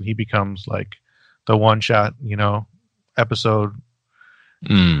appearance and he becomes like the one shot, episode.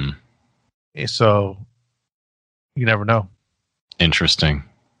 So you never know. Interesting.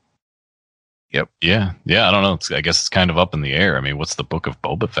 Yep. Yeah. I don't know. I guess it's kind of up in the air. I mean, what's the Book of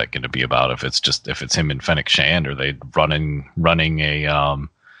Boba Fett going to be about? If it's him and Fennec Shand, are they running a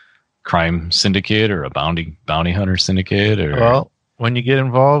crime syndicate or a bounty hunter syndicate? Or well, when you get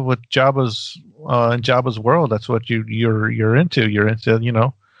involved with Jabba's in Jabba's world, that's what you're into. You're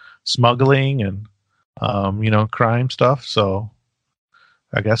into smuggling and crime stuff. So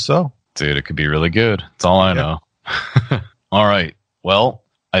I guess so. Dude, it could be really good. That's all I know. All right. Well,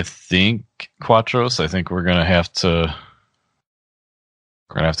 I think Quatros, we're gonna have to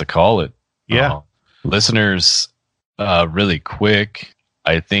call it. Yeah. Listeners, really quick,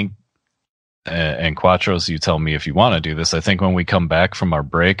 I think, and Quatros, you tell me if you want to do this. I think when we come back from our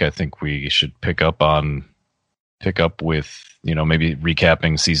break, I think we should pick up with maybe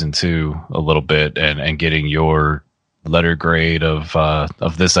recapping season 2 a little bit and getting your letter grade of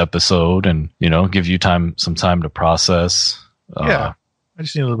this episode, and give you some time to process. I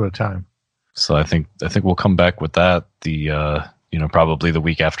just need a little bit of time. So I think we'll come back with that probably the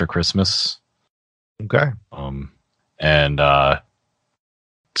week after Christmas. Okay. And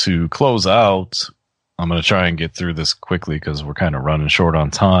to close out, I'm going to try and get through this quickly because we're kind of running short on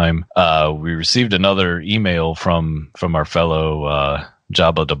time. We received another email from our fellow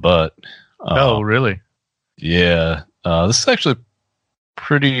Jabba the Butt. Oh, really? Yeah. This is actually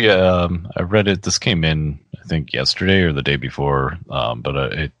pretty. I read it. This came in, I think, yesterday or the day before.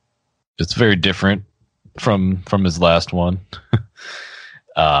 But it's very different from his last one.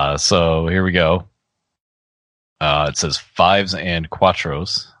 So here we go. It says Fives and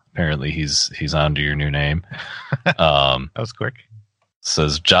Quatros. Apparently, he's on to your new name. That was quick.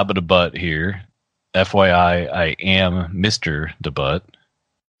 Says Jabba the Butt here. FYI, I am Mr. the Butt.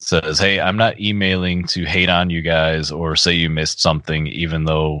 Says, hey, I'm not emailing to hate on you guys or say you missed something, even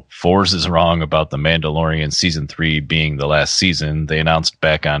though Fours is wrong about The Mandalorian Season 3 being the last season. They announced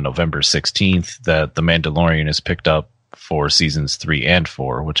back on November 16th that The Mandalorian is picked up for Seasons 3 and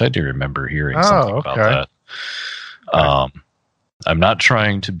 4, which I do remember hearing something about that. Okay. I'm not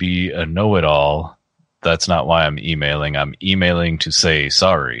trying to be a know-it-all. That's not why I'm emailing. I'm emailing to say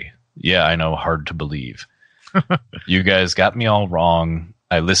sorry. Yeah, I know, hard to believe. You guys got me all wrong.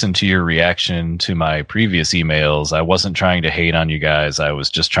 I listened to your reaction to my previous emails. I wasn't trying to hate on you guys. I was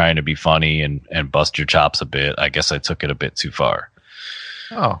just trying to be funny and bust your chops a bit. I guess I took it a bit too far.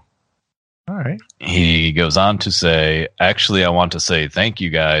 Oh, all right. He goes on to say, actually, I want to say thank you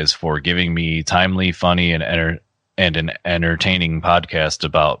guys for giving me timely, funny, and an entertaining podcast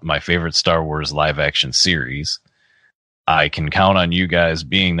about my favorite Star Wars live-action series. I can count on you guys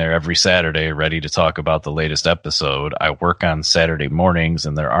being there every Saturday, ready to talk about the latest episode. I work on Saturday mornings,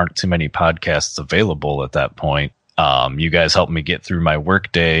 and there aren't too many podcasts available at that point. You guys helped me get through my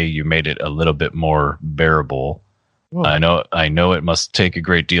work day. You made it a little bit more bearable. Whoa. I know it must take a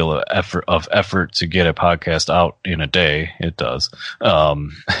great deal of effort to get a podcast out in a day. It does.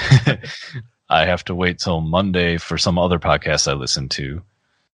 I have to wait till Monday for some other podcasts I listen to.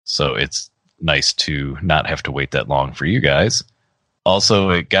 So it's nice to not have to wait that long for you guys. Also,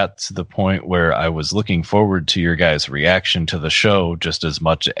 it got to the point where I was looking forward to your guys' reaction to the show just as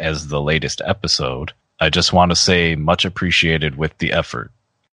much as the latest episode. I just want to say much appreciated with the effort.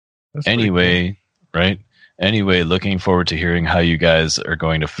 That's anyway, cool. Right? Anyway, looking forward to hearing how you guys are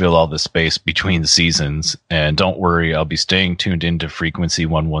going to fill all the space between seasons. And don't worry, I'll be staying tuned into Frequency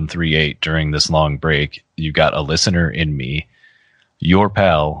 1138 during this long break. You got a listener in me. Your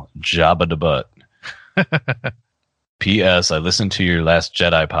pal, Jabba the Butt. P.S. I listened to your Last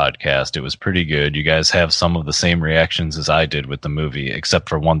Jedi podcast. It was pretty good. You guys have some of the same reactions as I did with the movie, except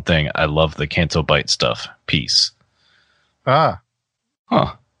for one thing. I love the Canto Bite stuff. Peace. Ah.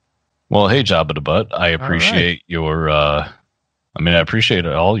 Huh. Well, hey, Jabba the Butt. I appreciate your. I appreciate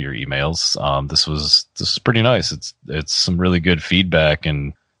all your emails. This is pretty nice. It's some really good feedback,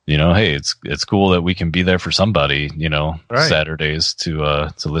 and hey, it's cool that we can be there for somebody. Saturdays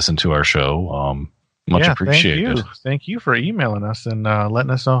to listen to our show. Much appreciated. Thank you for emailing us and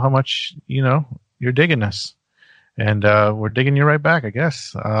letting us know how much you're digging us, and we're digging you right back. I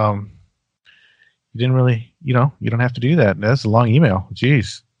guess you didn't really, you don't have to do that. That's a long email.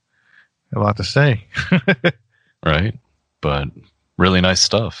 Jeez. A lot to say. Right. But really nice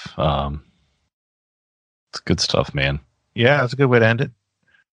stuff. It's good stuff, man. Yeah, that's a good way to end it.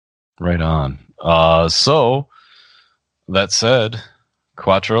 Right on. So that said,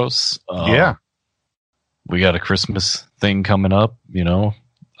 Quattros. We got a Christmas thing coming up.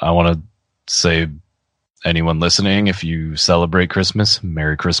 I want to say, anyone listening, if you celebrate Christmas,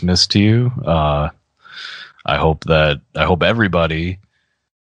 Merry Christmas to you. I hope everybody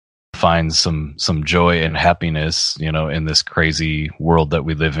finds some joy and happiness, in this crazy world that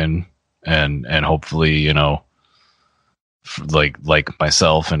we live in, and hopefully, like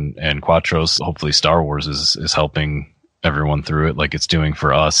myself and Quattros, hopefully Star Wars is helping everyone through it, like it's doing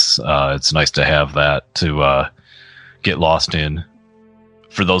for us. It's nice to have that to get lost in.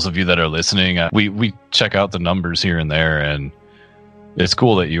 For those of you that are listening, we check out the numbers here and there, and it's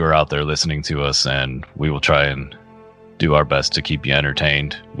cool that you are out there listening to us, and we will try and do our best to keep you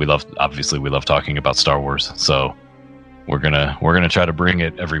entertained. We love talking about Star Wars, so we're gonna try to bring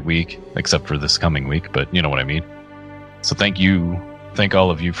it every week, except for this coming week, but you know what I mean. So thank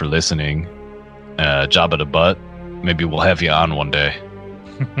all of you for listening. Jabba the Butt, maybe we'll have you on one day.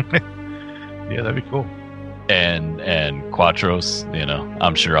 Yeah, that'd be cool. And Quattros,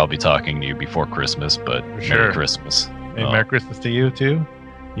 I'm sure I'll be talking to you before Christmas, but Merry Christmas. Hey, Merry Christmas to you too.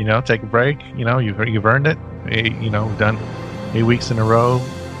 Take a break. You've earned it. We've done 8 weeks in a row.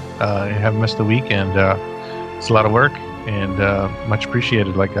 You haven't missed a week, and it's a lot of work, and much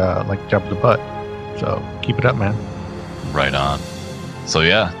appreciated. Like Jabba the Butt. So keep it up, man. Right on. So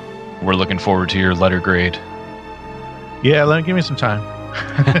yeah, we're looking forward to your letter grade. Yeah, give me some time.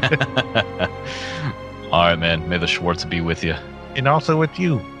 All right, man. May the Schwartz be with you, and also with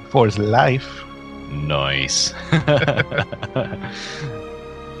you for his life. Nice.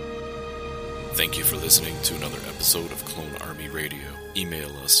 Thank you for listening to another episode of Clone Army Radio.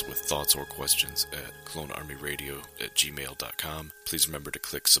 Email us with thoughts or questions at clonearmyradio@gmail.com. Please remember to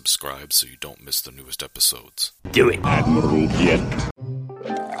click subscribe so you don't miss the newest episodes. Do it, Admiral Piet.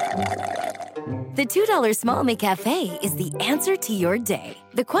 The $2 Small McCafe is the answer to your day.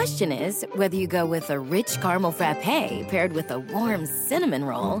 The question is whether you go with a rich caramel frappe paired with a warm cinnamon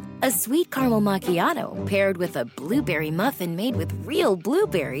roll, a sweet caramel macchiato paired with a blueberry muffin made with real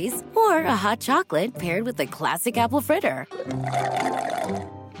blueberries, or a hot chocolate paired with a classic apple fritter.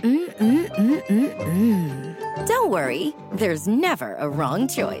 Don't worry, there's never a wrong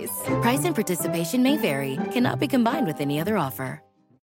choice. Price and participation may vary, cannot be combined with any other offer.